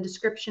links in the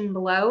description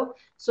below,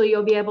 so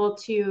you'll be able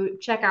to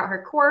check out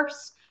her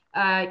course,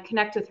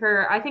 connect with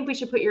her. I think we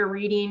should put your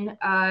reading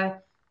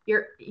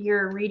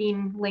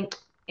link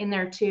in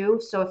there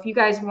too. So if you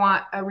guys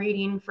want a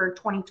reading for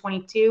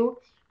 2022,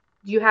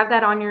 do you have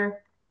that on your?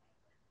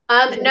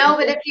 No,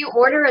 but if you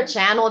order a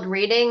channeled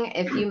reading,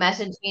 if you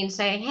message me and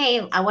say,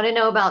 hey, I want to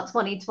know about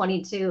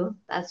 2022,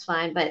 that's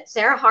fine. But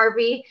Sarah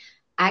Harvey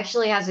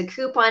actually has a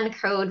coupon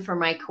code for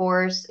my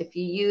course. If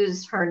you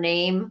use her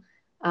name,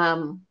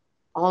 um,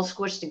 all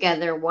squished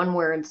together, one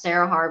word,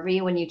 Sarah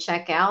Harvey. When you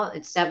check out,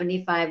 it's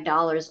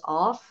 $75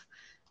 off.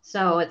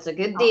 So it's a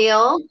good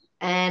deal.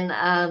 And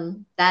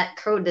that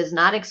code does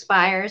not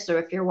expire. So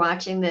if you're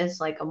watching this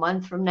like a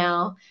month from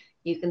now,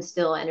 you can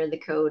still enter the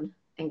code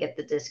and get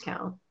the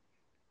discount.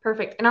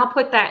 Perfect. And I'll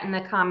put that in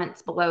the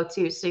comments below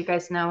too, so you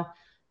guys know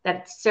that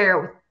it's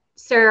Sarah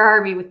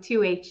Harvey with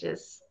two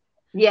H's.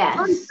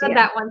 Somebody Yes. said Yeah.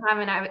 that one time,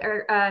 and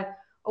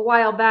a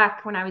while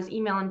back when I was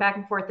emailing back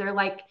and forth, they're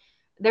like,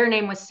 their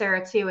name was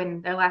Sarah too,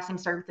 and their last name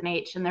started with an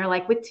H, and they're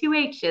like with two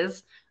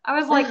H's. I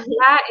was like,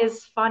 that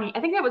is funny. I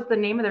think that was the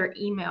name of their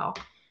email.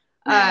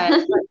 But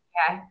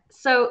yeah.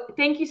 So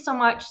thank you so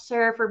much,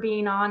 Sarah, for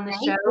being on the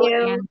show, Thank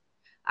you. and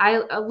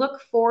I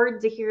look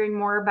forward to hearing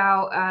more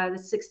about the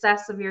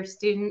success of your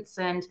students.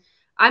 And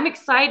I'm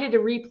excited to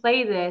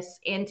replay this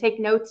and take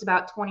notes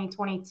about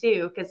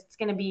 2022 because it's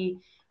going to be,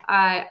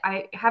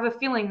 I have a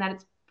feeling that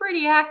it's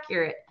pretty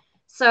accurate.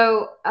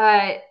 So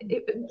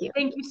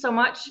thank you so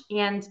much.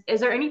 And is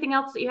there anything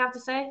else that you have to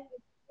say?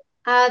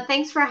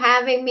 Thanks for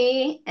having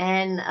me.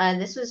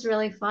 And this was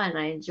really fun.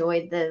 I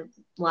enjoyed the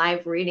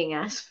live reading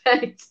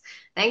aspect.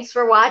 Thanks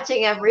for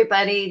watching,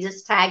 everybody.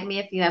 Just tag me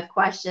if you have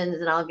questions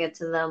and I'll get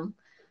to them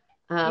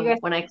You guys,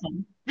 when I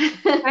can.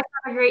 have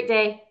a great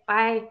day.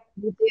 Bye.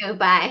 You too.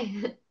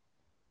 Bye.